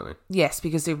suicides, don't they? Yes,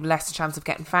 because they have less chance of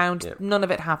getting found. Yep. None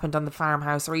of it happened on the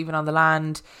farmhouse or even on the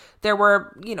land. There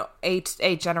were, 8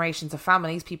 generations of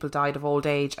families. People died of old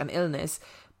age and illness.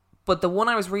 But the one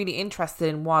I was really interested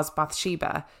in was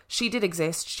Bathsheba. She did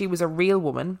exist. She was a real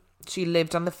woman. She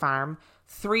lived on the farm.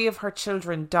 3 of her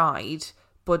children died,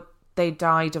 but they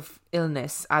died of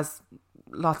illness, as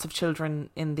lots of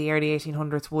children in the early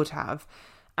 1800s would have.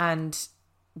 And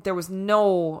there was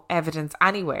no evidence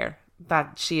anywhere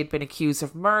that she had been accused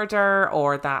of murder,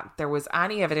 or that there was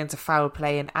any evidence of foul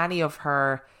play in any of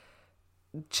her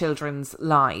children's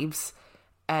lives.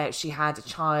 She had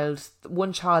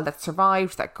one child that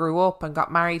survived, that grew up and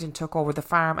got married and took over the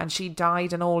farm, and she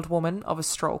died an old woman of a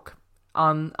stroke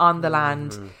on the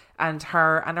land, and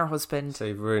her husband. So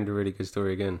you've ruined a really good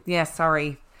story again. Yeah,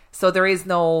 sorry. So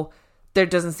there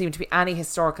doesn't seem to be any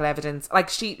historical evidence. Like,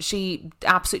 she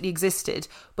absolutely existed,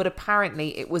 but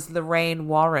apparently it was Lorraine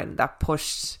Warren that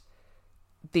pushed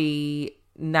the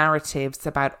narratives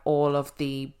about all of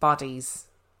the bodies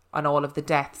and all of the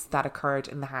deaths that occurred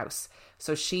in the house.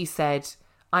 So she said,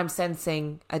 I'm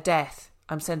sensing a death.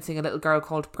 I'm sensing a little girl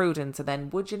called Prudence. And then,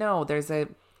 would you know, there's a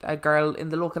girl in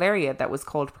the local area that was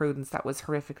called Prudence that was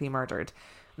horrifically murdered.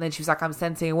 And then she was like, I'm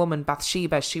sensing a woman,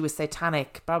 Bathsheba, she was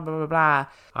satanic, blah, blah, blah, blah.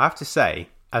 I have to say,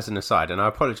 as an aside, and I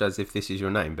apologise if this is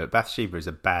your name, but Bathsheba is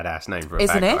a badass name for a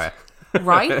Isn't bad it? guy.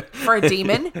 Right? For a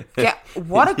demon? Yeah,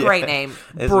 what a great name.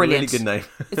 It's Brilliant. a really good name.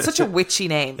 It's such a witchy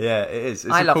name. Yeah, it is.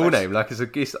 It's I a love cool it. name. Like,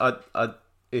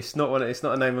 it's not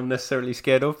a name I'm necessarily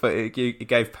scared of, but it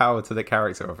gave power to the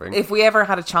character, I think. If we ever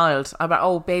had a child, I'm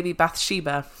like, baby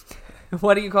Bathsheba.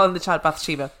 What are you calling the child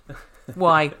Bathsheba?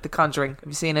 Why? The Conjuring. Have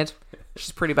you seen it?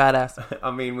 She's pretty badass.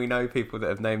 I mean, we know people that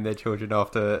have named their children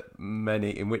after men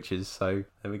eating witches, so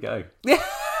there we go. Yeah,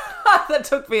 that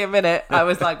took me a minute. I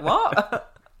was like,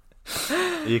 what?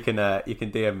 You can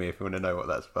DM me if you want to know what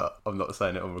that's about. I'm not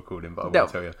saying it on recording, but I will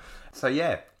tell you. So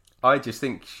yeah, I just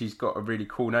think she's got a really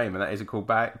cool name, and that is a cool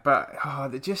bag. But I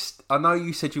know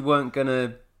you said you weren't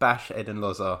gonna bash Eddie and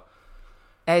Loza,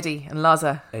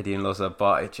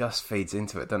 but it just feeds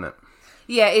into it, doesn't it?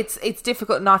 Yeah, it's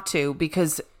difficult not to,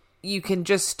 because you can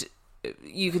just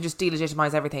you can just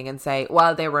delegitimize everything and say,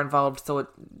 well, they were involved, so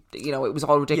it was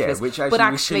all ridiculous. Yeah, which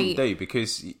actually we shouldn't do,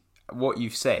 because what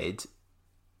you've said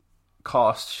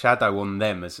cast shadow on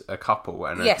them as a couple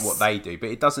and what they do, but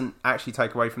it doesn't actually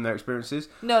take away from their experiences.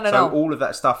 No. So all of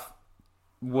that stuff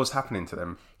was happening to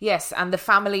them. Yes, and the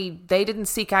family, they didn't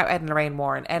seek out Ed and Lorraine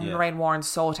Warren. Ed and Lorraine Warren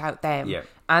sought out them. Yeah.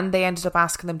 And they ended up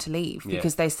asking them to leave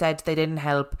because they said they didn't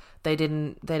help. They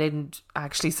didn't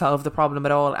actually solve the problem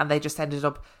at all, and they just ended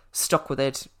up stuck with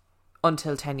it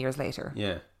until 10 years later.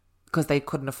 Yeah. Because they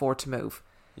couldn't afford to move.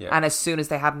 Yeah. And as soon as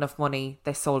they had enough money,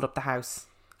 they sold up the house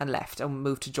and left and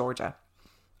moved to Georgia.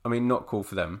 I mean, not cool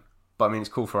for them, but I mean, it's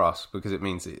cool for us because it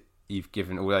means that you've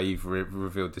given, although you've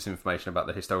revealed this information about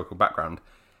the historical background,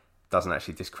 doesn't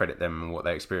actually discredit them and what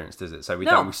they experienced, does it? So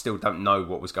we still don't know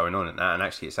what was going on in that, and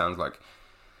actually it sounds like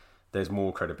there's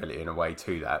more credibility in a way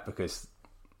to that, because...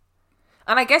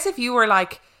 And I guess if you were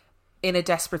like in a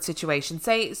desperate situation,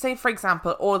 say for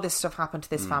example, all this stuff happened to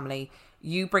this family,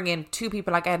 you bring in two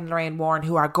people like Ed and Lorraine Warren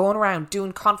who are going around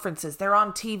doing conferences, they're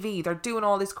on TV, they're doing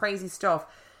all this crazy stuff,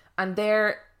 and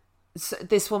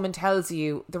this woman tells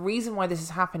you the reason why this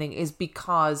is happening is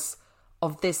because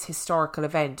of this historical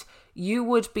event. You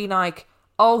would be like,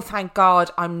 oh, thank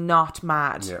God I'm not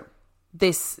mad. Yeah.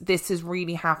 This is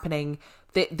really happening.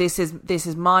 This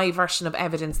is my version of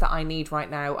evidence that I need right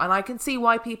now. And I can see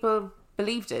why people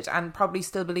believed it and probably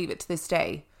still believe it to this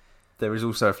day. There is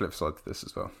also a flip side to this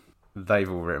as well.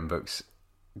 They've all written books,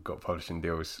 got publishing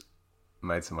deals,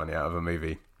 made some money out of a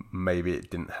movie. Maybe it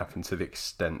didn't happen to the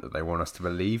extent that they want us to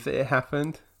believe that it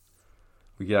happened.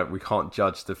 We can't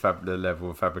judge the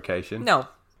level of fabrication. No.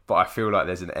 But I feel like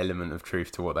there's an element of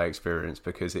truth to what they experienced,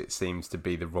 because it seems to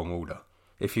be the wrong order.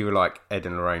 If you were like Ed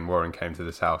and Lorraine Warren came to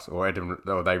this house, or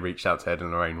they reached out to Ed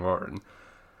and Lorraine Warren,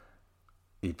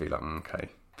 you'd be like, okay.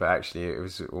 But actually it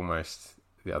was almost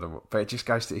the other one. But it just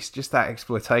goes to, it's just that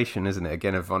exploitation, isn't it?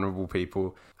 Again, of vulnerable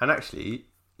people. And actually,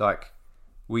 like,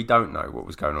 we don't know what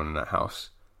was going on in that house.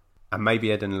 And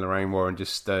maybe Ed and Lorraine Warren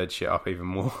just stirred shit up even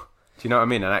more. Do you know what I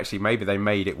mean? And actually, maybe they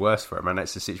made it worse for them, and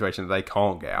it's a situation that they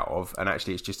can't get out of. And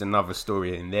actually, it's just another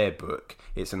story in their book.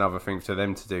 It's another thing for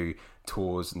them to do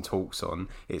tours and talks on.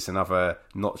 It's another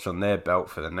notch on their belt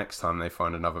for the next time they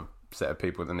find another set of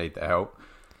people that need their help.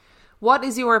 What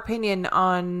is your opinion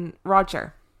on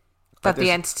Roger? That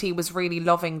the entity was really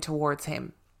loving towards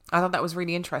him. I thought that was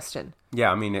really interesting.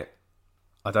 Yeah, I mean,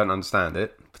 I don't understand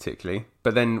it particularly.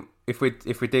 But then, if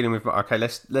we're dealing with, okay,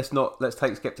 let's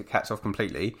take skeptic cats off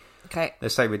completely. Okay.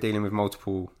 Let's say we're dealing with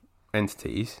multiple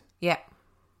entities. Yeah.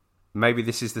 Maybe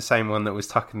this is the same one that was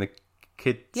tucking the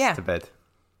kids to bed,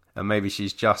 and maybe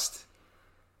she's just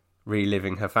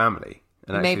reliving her family,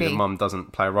 and actually the mum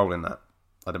doesn't play a role in that,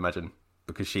 I'd imagine,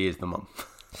 because she is the mum.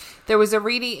 There was a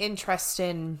really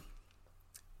interesting...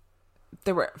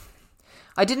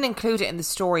 I didn't include it in the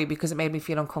story because it made me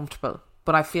feel uncomfortable,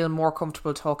 but I feel more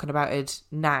comfortable talking about it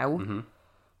now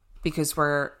because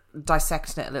we're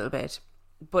dissecting it a little bit.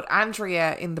 But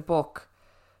Andrea in the book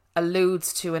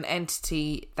alludes to an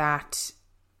entity that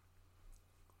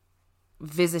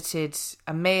visited,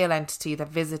 a male entity that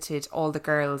visited all the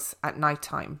girls at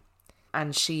nighttime.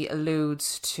 And she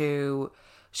alludes to,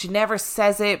 she never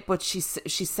says it, but she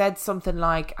said something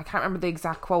like, I can't remember the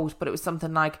exact quote, but it was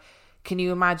something like, can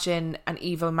you imagine an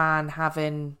evil man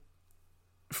having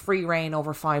free reign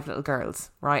over 5 little girls,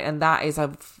 right? And that is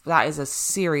a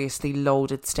seriously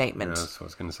loaded statement. Yeah, that's what I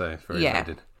was going to say. It's very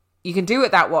loaded. You can do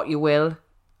it that what you will,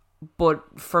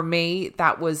 but for me,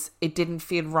 it didn't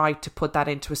feel right to put that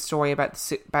into a story about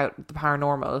the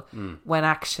paranormal when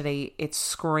actually it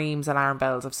screams alarm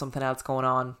bells of something else going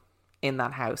on in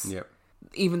that house. Yep.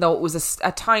 Even though it was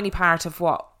a tiny part of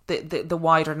what the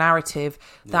wider narrative,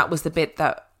 that was the bit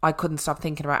that I couldn't stop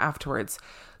thinking about afterwards.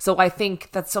 So I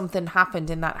think that something happened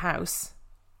in that house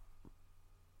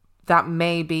that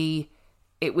maybe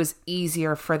it was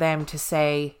easier for them to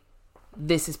say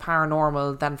this is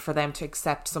paranormal than for them to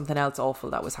accept something else awful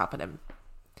that was happening.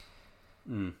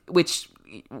 Which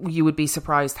you would be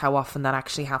surprised how often that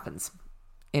actually happens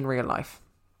in real life.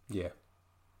 Yeah.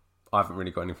 I haven't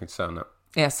really got anything to say on that.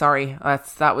 Yeah, sorry. I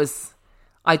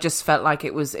just felt like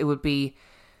it would be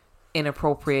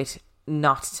inappropriate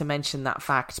not to mention that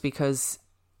fact because,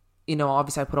 you know,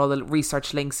 obviously I put all the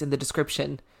research links in the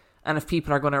description, and if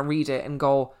people are going to read it and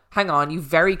go, hang on, you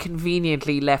very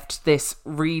conveniently left this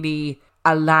really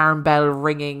alarm bell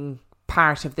ringing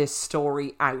part of this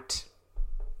story out.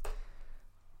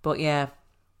 But yeah.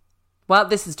 Well,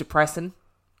 this is depressing.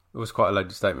 It was quite a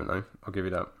loaded statement though, I'll give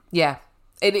you that. Yeah.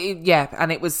 And it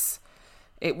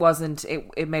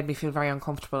made me feel very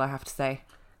uncomfortable, I have to say.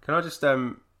 Can I just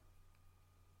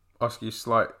ask you a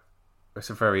slight It's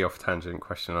a very off-tangent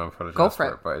question. I apologise Go for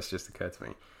it. But it's just occurred to me.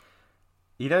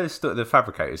 You know the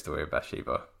fabricator story of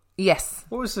Bathsheba? Yes.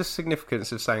 What was the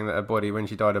significance of saying that her body, when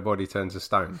she died, her body turns to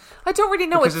stone? I don't really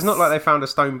know. Because it's not like they found a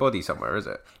stone body somewhere, is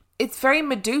it? It's very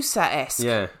Medusa-esque.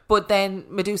 Yeah. But then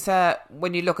Medusa,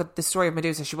 when you look at the story of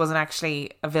Medusa, she wasn't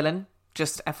actually a villain,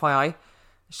 just FYI.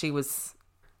 She was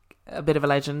a bit of a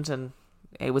legend and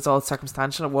it was all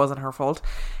circumstantial. It wasn't her fault.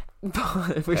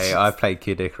 Hey, I played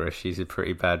Kid Icarus. She's a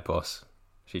pretty bad boss.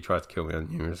 She tried to kill me on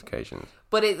numerous occasions.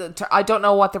 But I don't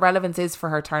know what the relevance is for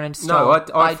her turning to stone. No,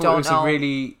 I thought don't it was know. a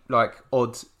really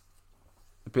odd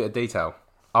bit of detail,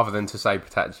 other than to say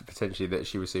potentially that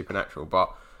she was supernatural.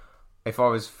 But if I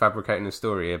was fabricating a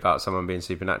story about someone being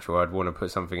supernatural, I'd want to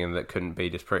put something in that couldn't be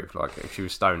disproved. Like if she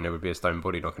was stone, there would be a stone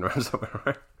body knocking around somewhere,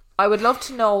 right? I would love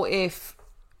to know if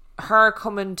her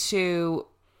coming to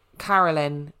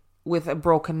Carolyn with a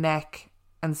broken neck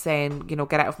and saying,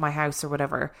 get out of my house or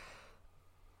whatever,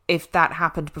 if that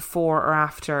happened before or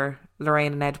after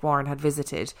Lorraine and Ed Warren had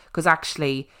visited. Because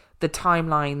actually the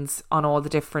timelines on all the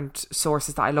different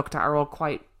sources that I looked at are all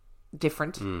quite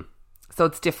different. So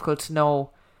it's difficult to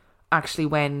know actually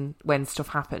when stuff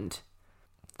happened.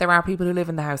 There are people who live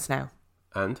in the house now.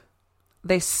 And?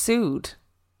 They sued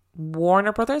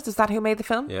Warner Brothers. Is that who made the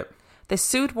film? Yep. They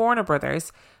sued Warner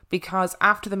Brothers because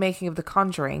after the making of The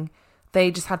Conjuring, they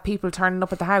just had people turning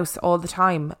up at the house all the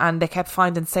time and they kept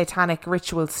finding satanic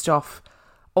ritual stuff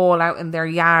all out in their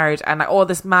yard and all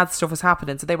this mad stuff was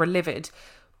happening. So they were livid.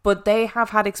 But they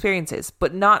have had experiences,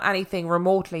 but not anything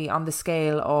remotely on the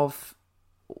scale of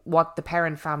what the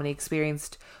Perron family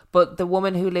experienced. But the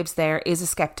woman who lives there is a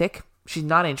skeptic. She's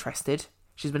not interested.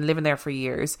 She's been living there for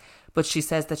years. But she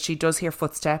says that she does hear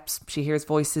footsteps. She hears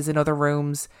voices in other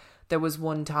rooms. There was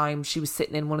one time she was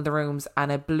sitting in one of the rooms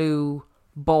and a blue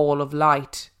ball of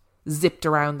light zipped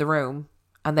around the room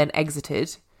and then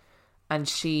exited. And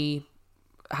she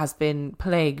has been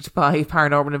plagued by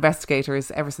paranormal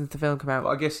investigators ever since the film came out. But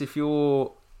I guess if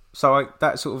you're...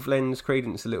 that sort of lends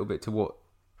credence a little bit to what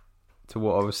I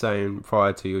was saying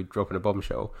prior to you dropping a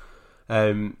bombshell.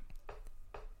 In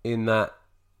that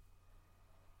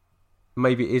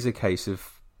maybe it is a case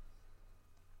of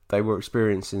they were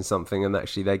experiencing something and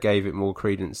actually they gave it more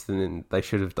credence than they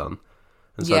should have done.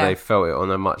 And so they felt it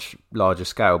on a much larger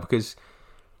scale, because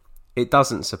it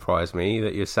doesn't surprise me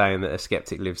that you're saying that a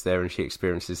skeptic lives there and she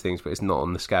experiences things, but it's not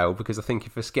on the scale, because I think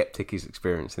if a skeptic is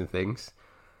experiencing things,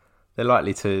 they're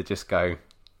likely to just go,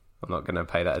 I'm not going to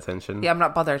pay that attention. Yeah, I'm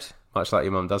not bothered. Much like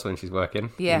your mum does when she's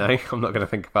working. Yeah. I'm not going to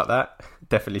think about that.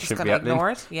 Definitely Just shouldn't be gonna happening.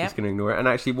 ignore it, yeah. Just going to ignore it. And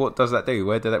actually, what does that do?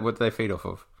 What do they feed off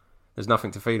of? There's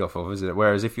nothing to feed off of, is it?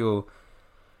 Whereas if you're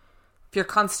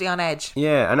constantly on edge.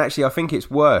 Yeah, and actually I think it's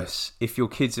worse if your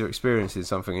kids are experiencing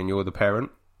something and you're the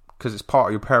parent, because it's part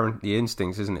of your parently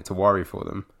instincts, isn't it, to worry for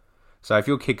them. So if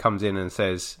your kid comes in and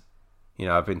says,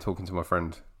 I've been talking to my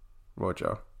friend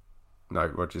Roger. No,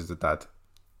 Roger's the dad.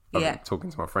 I've been talking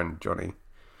to my friend Johnny.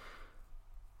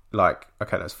 Like,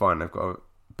 okay, that's fine.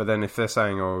 But then if they're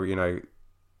saying,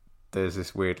 there's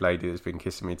this weird lady that's been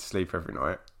kissing me to sleep every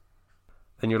night,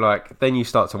 then you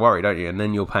start to worry, don't you? And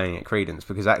then you're paying it credence,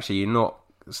 because actually you're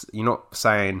not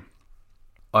saying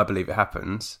I believe it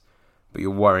happens, but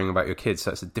you're worrying about your kids.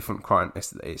 So it's a different crime.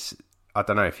 It's I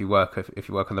don't know, if you work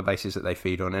on the basis that they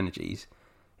feed on energies,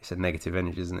 it's a negative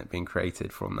energy, isn't it, being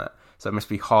created from that? So it must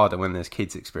be harder when there's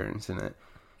kids experiencing it.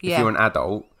 Yeah. If you're an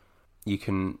adult, you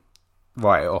can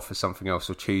write it off as something else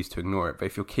or choose to ignore it. But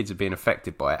if your kids are being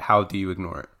affected by it, how do you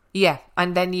ignore it? Yeah,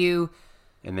 and then you're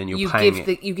paying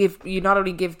it. You not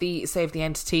only give the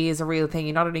entity is a real thing,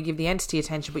 you not only give the entity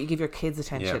attention, but you give your kids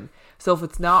attention. Yeah. So if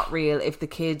it's not real, if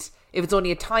it's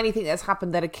only a tiny thing that's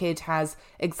happened that a kid has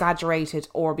exaggerated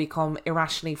or become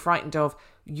irrationally frightened of,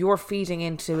 you're feeding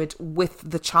into it with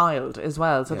the child as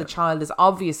well. So the child is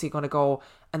obviously going to go,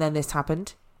 and then this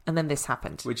happened, and then this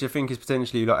happened. Which I think is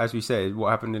potentially, like as we said, what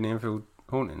happened in the Enfield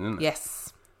haunting, isn't it?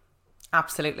 Yes,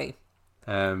 absolutely.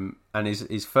 And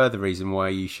is further reason why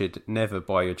you should never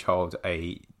buy your child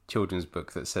a children's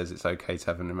book that says it's okay to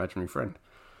have an imaginary friend.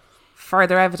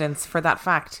 Further evidence for that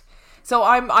fact. So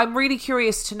I'm really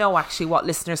curious to know actually what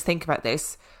listeners think about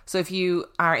this. So if you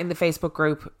are in the Facebook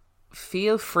group,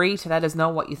 feel free to let us know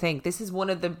what you think. This is one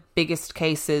of the biggest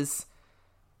cases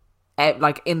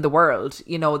in the world,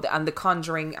 and The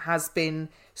Conjuring has been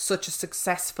such a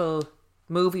successful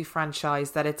movie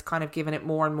franchise that it's kind of given it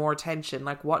more and more attention.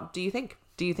 Like, what do you think?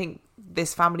 Do you think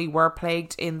this family were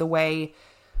plagued in the way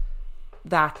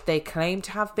that they claim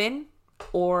to have been?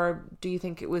 Or do you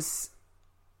think it was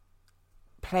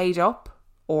played up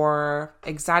or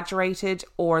exaggerated,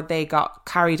 or they got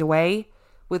carried away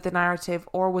with the narrative?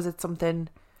 Or was it something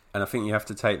And I think you have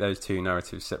to take those two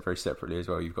narratives very separately as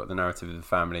well. You've got the narrative of the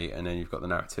family, and then you've got the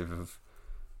narrative of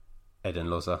Ed and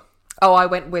Loza. Oh, I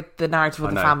went with the narrative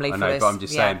of the family for this. But I'm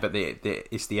just saying, but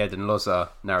it's the Ed and Loza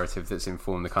narrative that's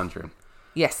informed The Conjuring.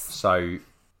 Yes. So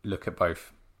look at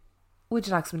both. Would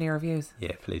you like some new reviews?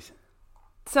 Yeah, please.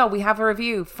 So we have a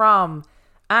review from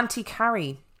Auntie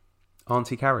Carrie.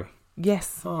 Auntie Carrie?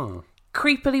 Yes. Oh.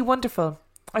 Creepily wonderful.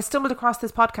 I stumbled across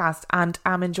this podcast and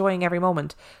am enjoying every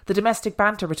moment. The domestic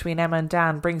banter between Emma and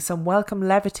Dan brings some welcome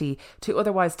levity to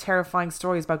otherwise terrifying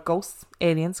stories about ghosts,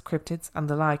 aliens, cryptids and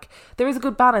the like. There is a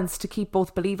good balance to keep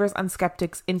both believers and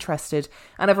skeptics interested,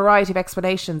 and a variety of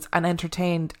explanations are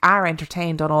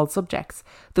entertained on all subjects.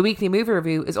 The weekly movie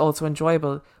review is also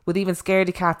enjoyable, with even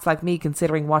scaredy cats like me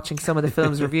considering watching some of the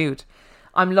films reviewed.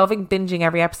 I'm loving binging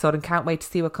every episode and can't wait to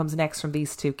see what comes next from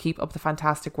these two. Keep up the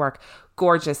fantastic work.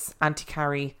 Gorgeous, Auntie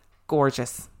Carrie.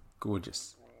 Gorgeous.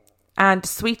 Gorgeous. And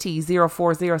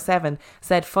Sweetie0407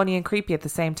 said funny and creepy at the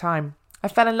same time. I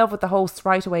fell in love with the hosts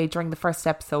right away during the first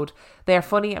episode. They are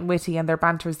funny and witty and their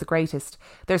banter is the greatest.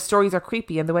 Their stories are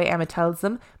creepy and the way Emma tells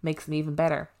them makes them even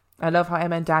better. I love how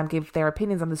Emma and Dan give their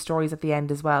opinions on the stories at the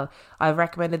end as well. I've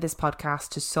recommended this podcast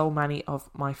to so many of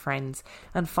my friends.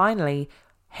 And finally,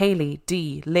 Hayley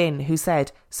D. Lynn, who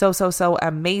said, so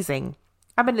amazing.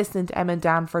 I've been listening to Emma and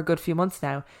Dan for a good few months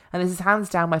now, and this is hands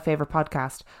down my favourite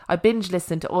podcast. I binge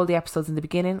listened to all the episodes in the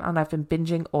beginning, and I've been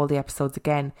binging all the episodes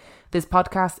again. This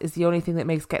podcast is the only thing that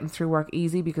makes getting through work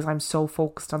easy because I'm so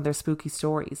focused on their spooky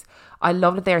stories. I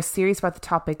love that they are serious about the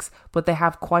topics, but they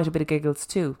have quite a bit of giggles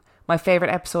too. My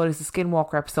favourite episode is the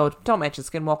Skinwalker episode. Don't mention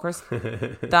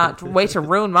Skinwalkers. That way to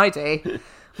ruin my day.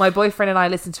 My boyfriend and I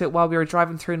listened to it while we were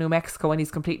driving through New Mexico, and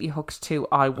he's completely hooked too.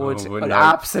 I would, but no, no,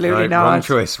 absolutely not.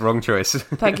 Wrong choice.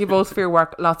 Thank you both for your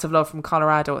work. Lots of love from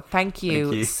Colorado. Thank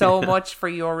you so much for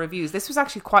your reviews. This was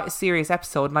actually quite a serious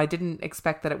episode, and I didn't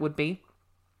expect that it would be.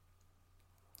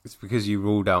 It's because you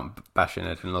ruled out bashing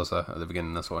Ed and Loza at the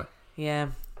beginning, that's why.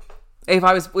 Yeah.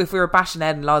 If we were bashing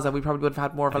Ed and Loza, we probably would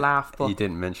have had more of a laugh. But you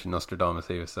didn't mention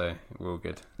Nostradamus either, so we're all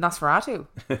good. Nosferatu.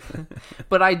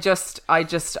 But I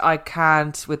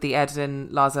can't with the Ed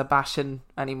and Loza bashing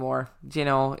anymore. You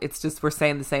know, it's just we're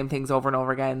saying the same things over and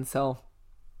over again, so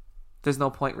there's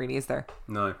no point really, is there?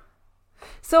 No.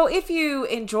 So if you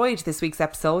enjoyed this week's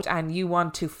episode and you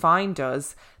want to find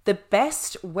us, the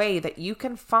best way that you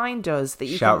can find us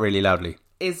shout really loudly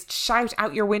is shout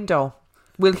out your window.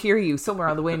 We'll hear you somewhere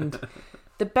on the wind.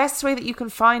 The best way that you can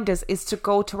find us is to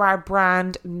go to our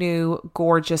brand new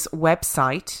gorgeous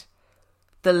website,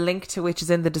 the link to which is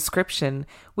in the description,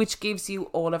 which gives you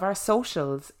all of our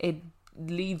socials. It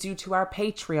leads you to our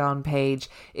Patreon page.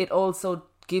 It also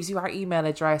gives you our email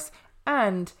address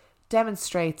and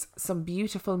demonstrates some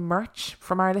beautiful merch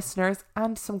from our listeners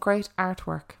and some great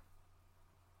artwork.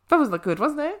 That was good,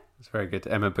 wasn't it? It's very good.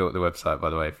 Emma built the website, by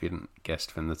the way, if you didn't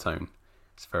guessed from the tone.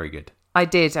 It's very good. I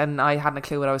did, and I hadn't a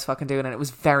clue what I was fucking doing, and it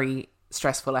was very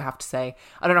stressful, I have to say.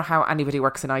 I don't know how anybody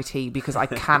works in IT because I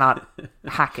cannot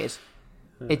hack it.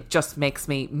 It just makes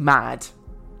me mad.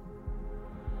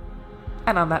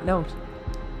 And on that note,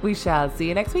 we shall see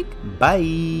you next week.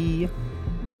 Bye.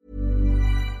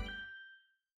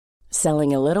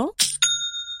 Selling a little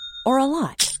or a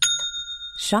lot?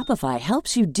 Shopify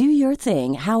helps you do your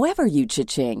thing however you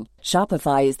cha-ching.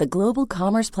 Shopify is the global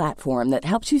commerce platform that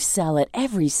helps you sell at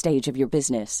every stage of your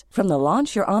business. From the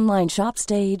launch your online shop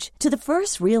stage to the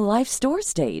first real-life store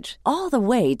stage, all the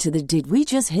way to the did we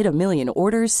just hit a million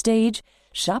orders stage.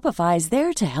 Shopify is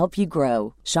there to help you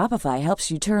grow. Shopify helps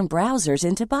you turn browsers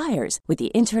into buyers with the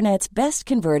internet's best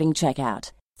converting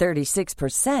checkout.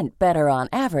 36% better on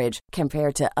average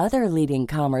compared to other leading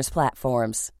commerce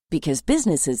platforms. Because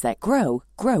businesses that grow,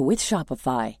 grow with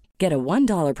Shopify. Get a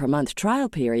 $1 per month trial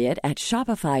period at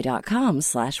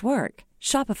shopify.com/work.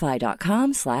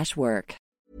 Shopify.com/work.